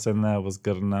everybody else in there was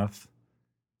good enough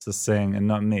to sing and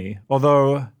not me.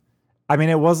 Although, I mean,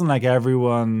 it wasn't like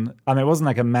everyone. I mean, it wasn't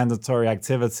like a mandatory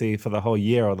activity for the whole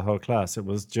year or the whole class. It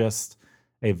was just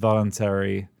a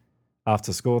voluntary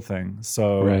after-school thing.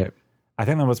 So right. I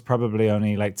think there was probably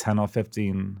only like 10 or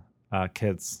 15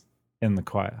 kids in the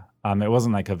choir. It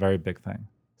wasn't like a very big thing.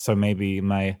 So maybe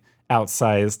my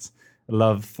outsized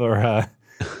love for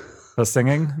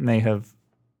singing may have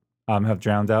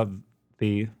drowned out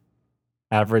the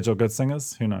average or good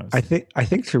singers. Who knows? I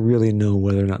think to really know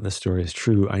whether or not this story is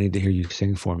true, I need to hear you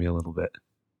sing for me a little bit.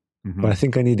 Mm-hmm. But I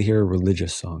think I need to hear a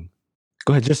religious song.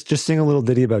 Go ahead, just sing a little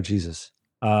ditty about Jesus.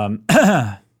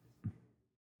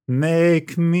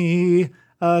 Make me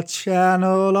a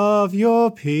channel of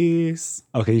your peace.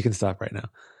 Okay, you can stop right now.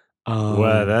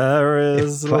 Where there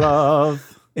is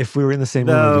love. If we were in the same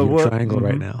room, I'd give you a triangle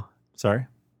right now. Sorry?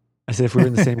 I said if we were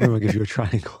in the same room, I'd give you a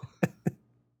triangle.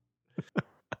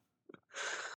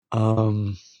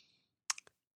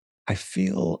 I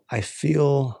feel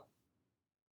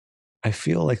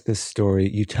like this story,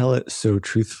 you tell it so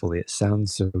truthfully. It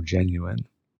sounds so genuine.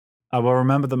 I will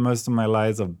remember that most of my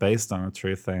lies are based on a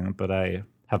true thing, but I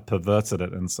have perverted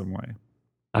it in some way.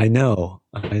 I know.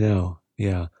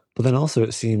 Yeah. But then also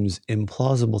it seems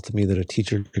implausible to me that a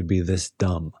teacher could be this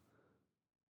dumb.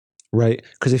 Right?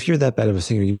 Because if you're that bad of a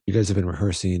singer, you guys have been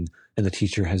rehearsing and the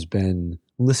teacher has been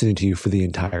listening to you for the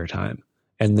entire time.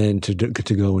 And then to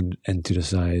go and to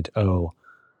decide,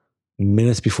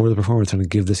 minutes before the performance, I'm going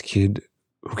to give this kid,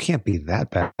 who can't be that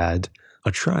bad,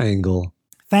 a triangle.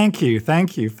 Thank you.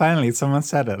 Finally, someone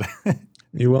said it.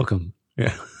 You're welcome.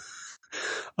 Yeah.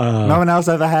 No one else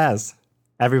ever has.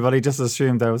 Everybody just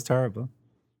assumed I was terrible.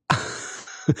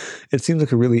 It seems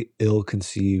like a really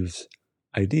ill-conceived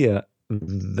idea.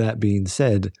 That being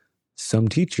said, some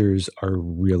teachers are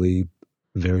really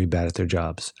very bad at their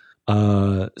jobs.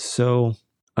 So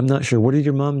I'm not sure. What did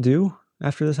your mom do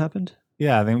after this happened?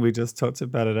 Yeah, I think we just talked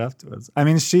about it afterwards. I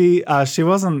mean, she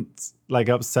wasn't like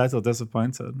upset or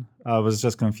disappointed. I was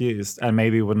just confused and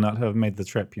maybe would not have made the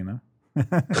trip,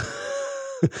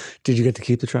 Did you get to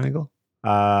keep the triangle?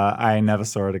 I never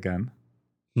saw it again.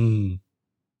 Hmm.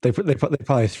 They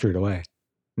probably threw it away.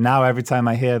 Now every time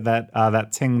I hear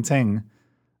that ting ting,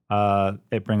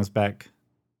 it brings back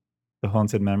the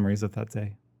haunted memories of that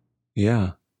day.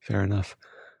 Yeah, fair enough.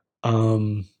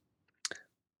 I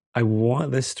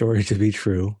want this story to be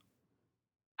true.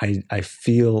 I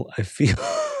feel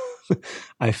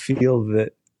I feel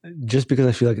that just because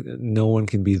I feel like no one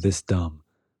can be this dumb,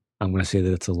 I'm going to say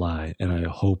that it's a lie, and I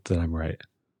hope that I'm right.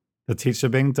 The teacher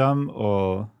being dumb,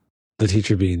 or The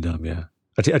teacher being dumb, yeah.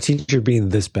 A teacher being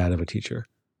this bad of a teacher.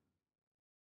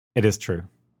 it is true.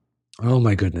 Oh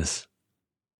my goodness.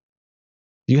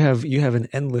 You have an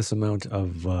endless amount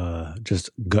of just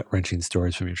gut-wrenching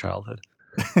stories from your childhood.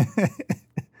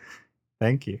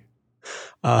 Thank you.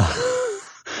 I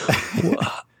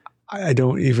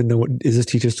don't even know is this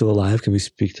teacher still alive? Can we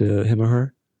speak to him or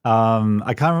her?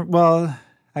 I can't. Well,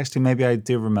 actually, maybe I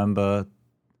do remember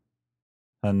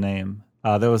her name.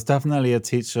 There was definitely a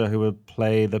teacher who would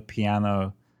play the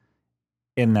piano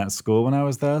in that school when I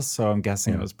was there, so I'm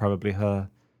guessing it was probably her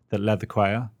that led the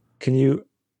choir.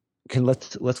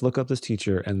 Let's look up this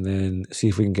teacher and then see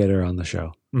if we can get her on the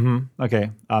show. Mm-hmm.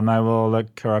 Okay. I will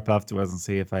look her up afterwards and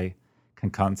see if I can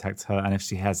contact her and if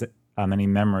she has any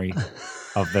memory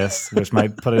of this, which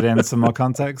might put it in some more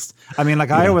context. I mean,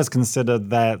 I always considered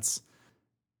that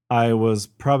I was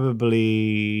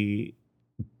probably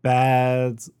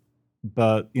bad,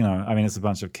 but I mean, it's a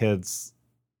bunch of kids.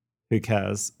 Who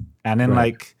cares? And in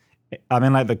I'm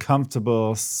in the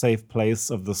comfortable, safe place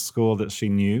of the school that she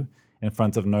knew in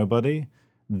front of nobody.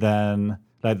 Then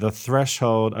the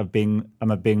threshold of being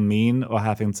mean or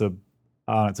having to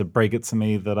break it to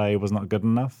me that I was not good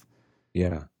enough.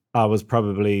 Yeah. I was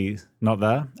probably not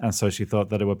there, and so she thought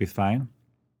that it would be fine.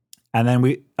 And then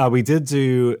we did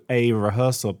do a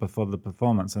rehearsal before the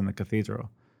performance in the cathedral,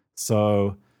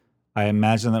 so I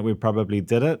imagine that we probably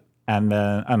did it. And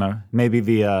then I don't know, maybe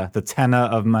the tenor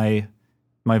of my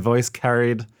voice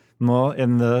carried more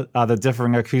in the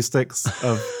differing acoustics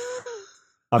of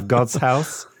God's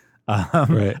house.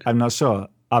 Right. I'm not sure.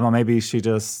 Or maybe she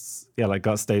just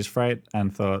got stage fright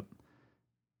and thought,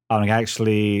 on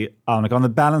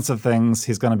the balance of things,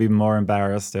 he's going to be more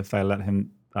embarrassed if I let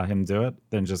him do it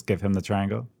than just give him the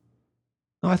triangle.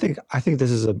 No, I think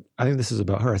this is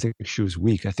about her. I think she was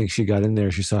weak. I think she got in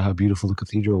there. She saw how beautiful the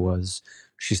cathedral was.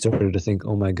 She started to think,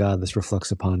 "Oh my God, this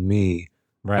reflects upon me.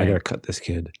 Right. I gotta cut this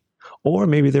kid." Or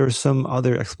maybe there was some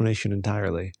other explanation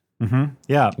entirely. Mm-hmm.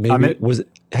 Yeah. Maybe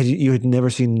you had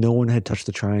never seen, no one had touched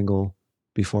the triangle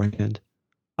beforehand?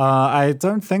 I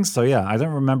don't think so. Yeah, I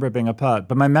don't remember it being a part,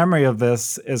 but my memory of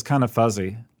this is kind of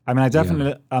fuzzy. I mean, I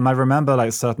definitely I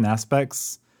remember certain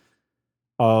aspects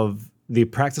of the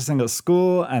practicing at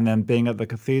school and then being at the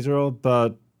cathedral,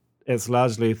 but it's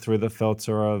largely through the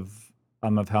filter of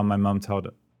how my mom told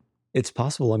it. It's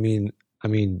possible. I mean,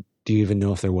 do you even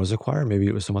know if there was a choir? Maybe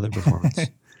it was some other performance.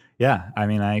 Yeah, I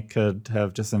mean, I could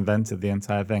have just invented the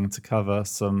entire thing to cover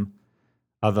some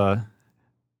other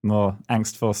more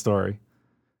angstful story.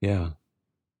 Yeah.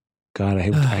 God, I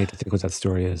hate to think what that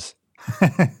story is.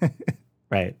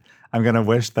 Right. I'm going to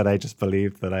wish that I just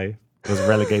believed that I was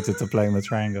relegated to playing the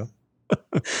triangle.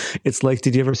 It's like,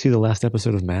 did you ever see the last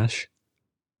episode of MASH?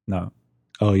 No.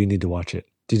 Oh, you need to watch it.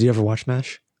 Did you ever watch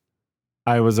MASH?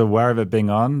 I was aware of it being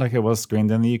on, it was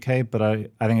screened in the UK, but I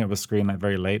think it was screened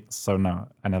very late, so no,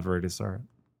 I never really saw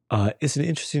it. It's an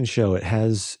interesting show. It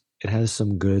has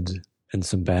some good and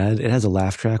some bad. It has a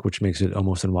laugh track, which makes it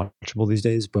almost unwatchable these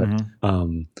days. But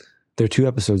there are two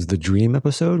episodes. The dream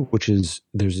episode, which is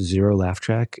there's a zero laugh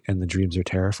track, and the dreams are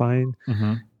terrifying,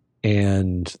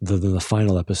 and the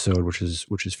final episode, which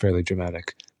is fairly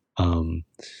dramatic. Right,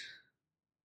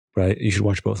 you should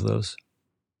watch both of those.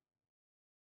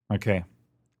 Okay,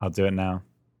 I'll do it now.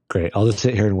 Great. I'll just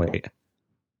sit here and wait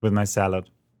with my salad.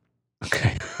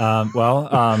 Okay.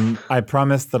 I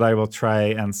promise that I will try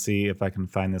and see if I can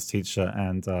find this teacher.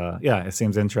 And it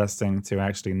seems interesting to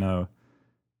actually know.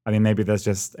 I mean, maybe there's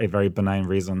just a very benign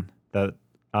reason that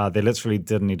they literally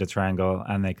did need a triangle,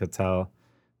 and they could tell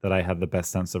that I had the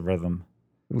best sense of rhythm.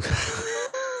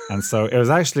 And so it was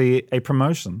actually a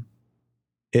promotion.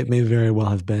 It may very well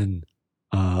have been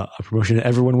a promotion.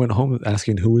 Everyone went home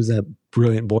asking, who was that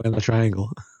brilliant boy on the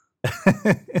triangle?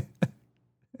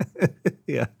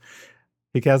 Yeah.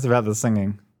 He cares about the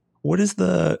singing. What's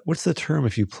the term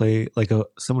if you play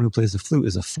someone who plays the flute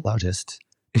is a flautist?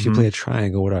 If you play a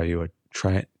triangle, what are you? A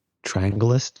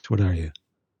triangleist? What are you?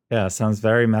 Yeah, sounds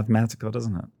very mathematical,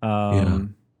 doesn't it? Yeah.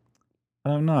 I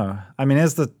don't know. I mean,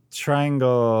 is the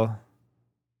triangle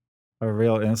a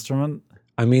real instrument?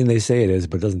 I mean, they say it is,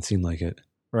 but it doesn't seem like it.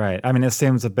 Right. I mean, it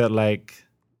seems a bit like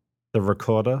the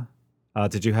recorder.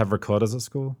 Did you have recorders at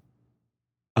school?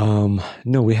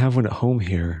 No, we have one at home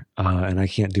here, and I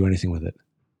can't do anything with it.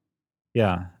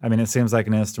 Yeah, I mean, it seems like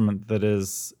an instrument that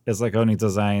is like only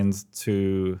designed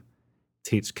to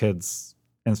teach kids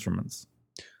instruments.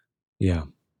 Yeah,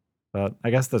 But I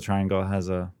guess the triangle has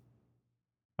a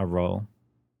role.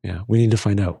 yeah. We need to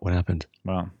find out what happened.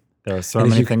 Well, there are so And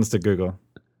if many you- things to Google.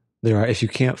 There are. If you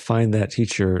can't find that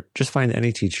teacher, just find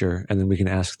any teacher, and then we can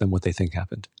ask them what they think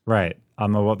happened. Right. I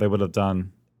don't know what they would have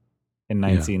done in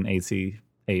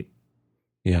 1988.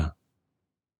 Yeah,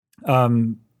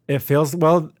 It feels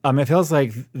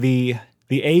like the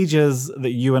ages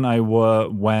that you and I were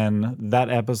when that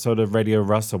episode of Radio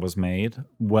Russell was made,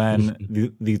 when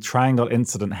the triangle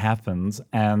incident happened,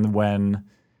 and when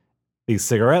these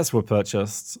cigarettes were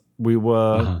purchased. We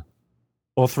were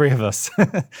all three of us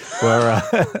were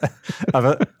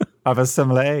of a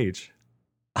similar age.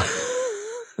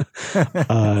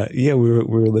 yeah. We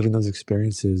were living those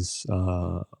experiences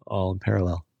all in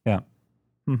parallel. Yeah.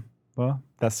 Well,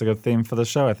 that's a good theme for the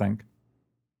show, I think.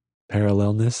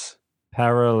 Parallelness.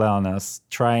 Parallelness,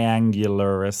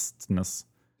 triangularistness.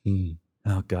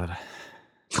 Oh, God.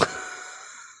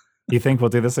 You think we'll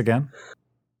do this again?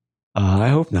 I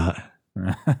hope not.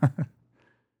 Yeah,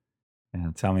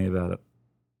 tell me about it.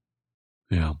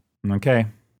 Yeah. Okay.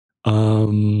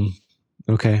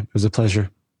 Okay. It was a pleasure.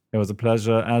 It was a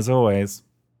pleasure as always.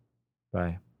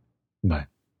 Bye. Bye.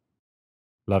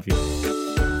 Love you.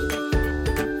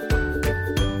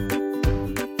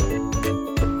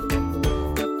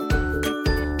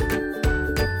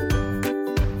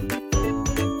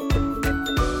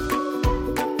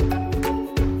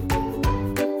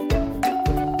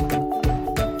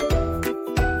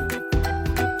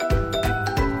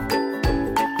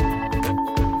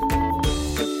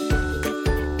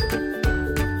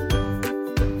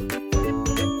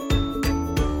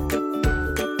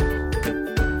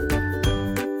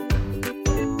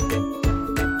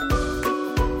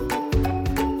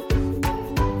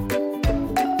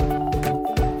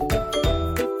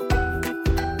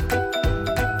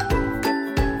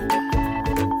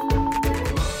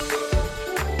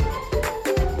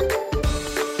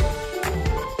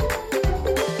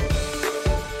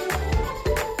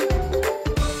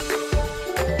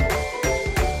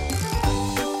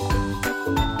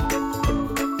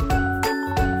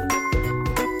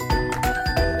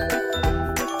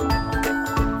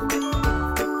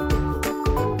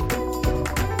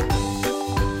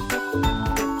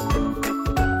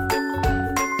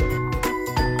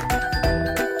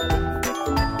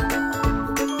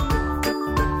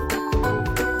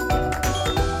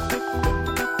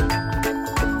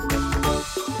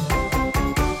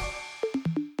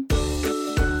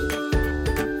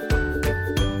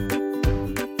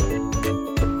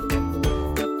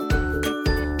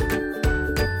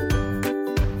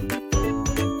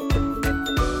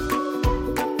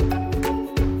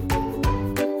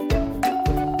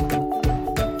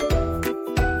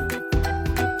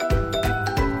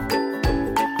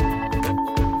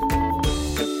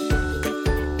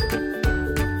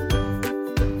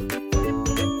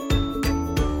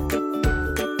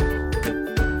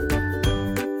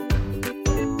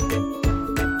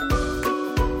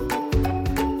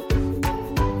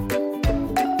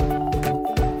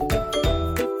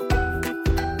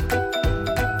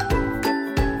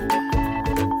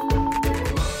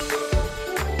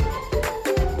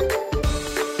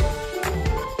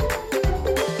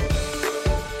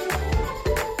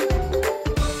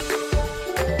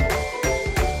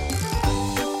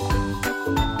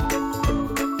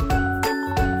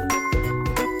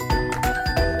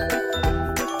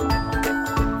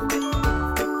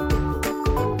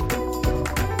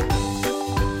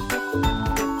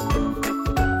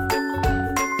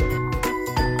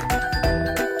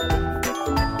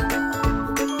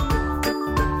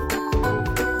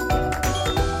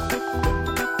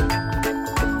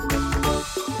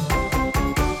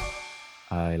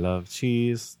 love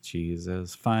cheese. Cheese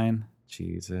is fine.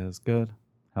 Cheese is good.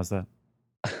 How's that?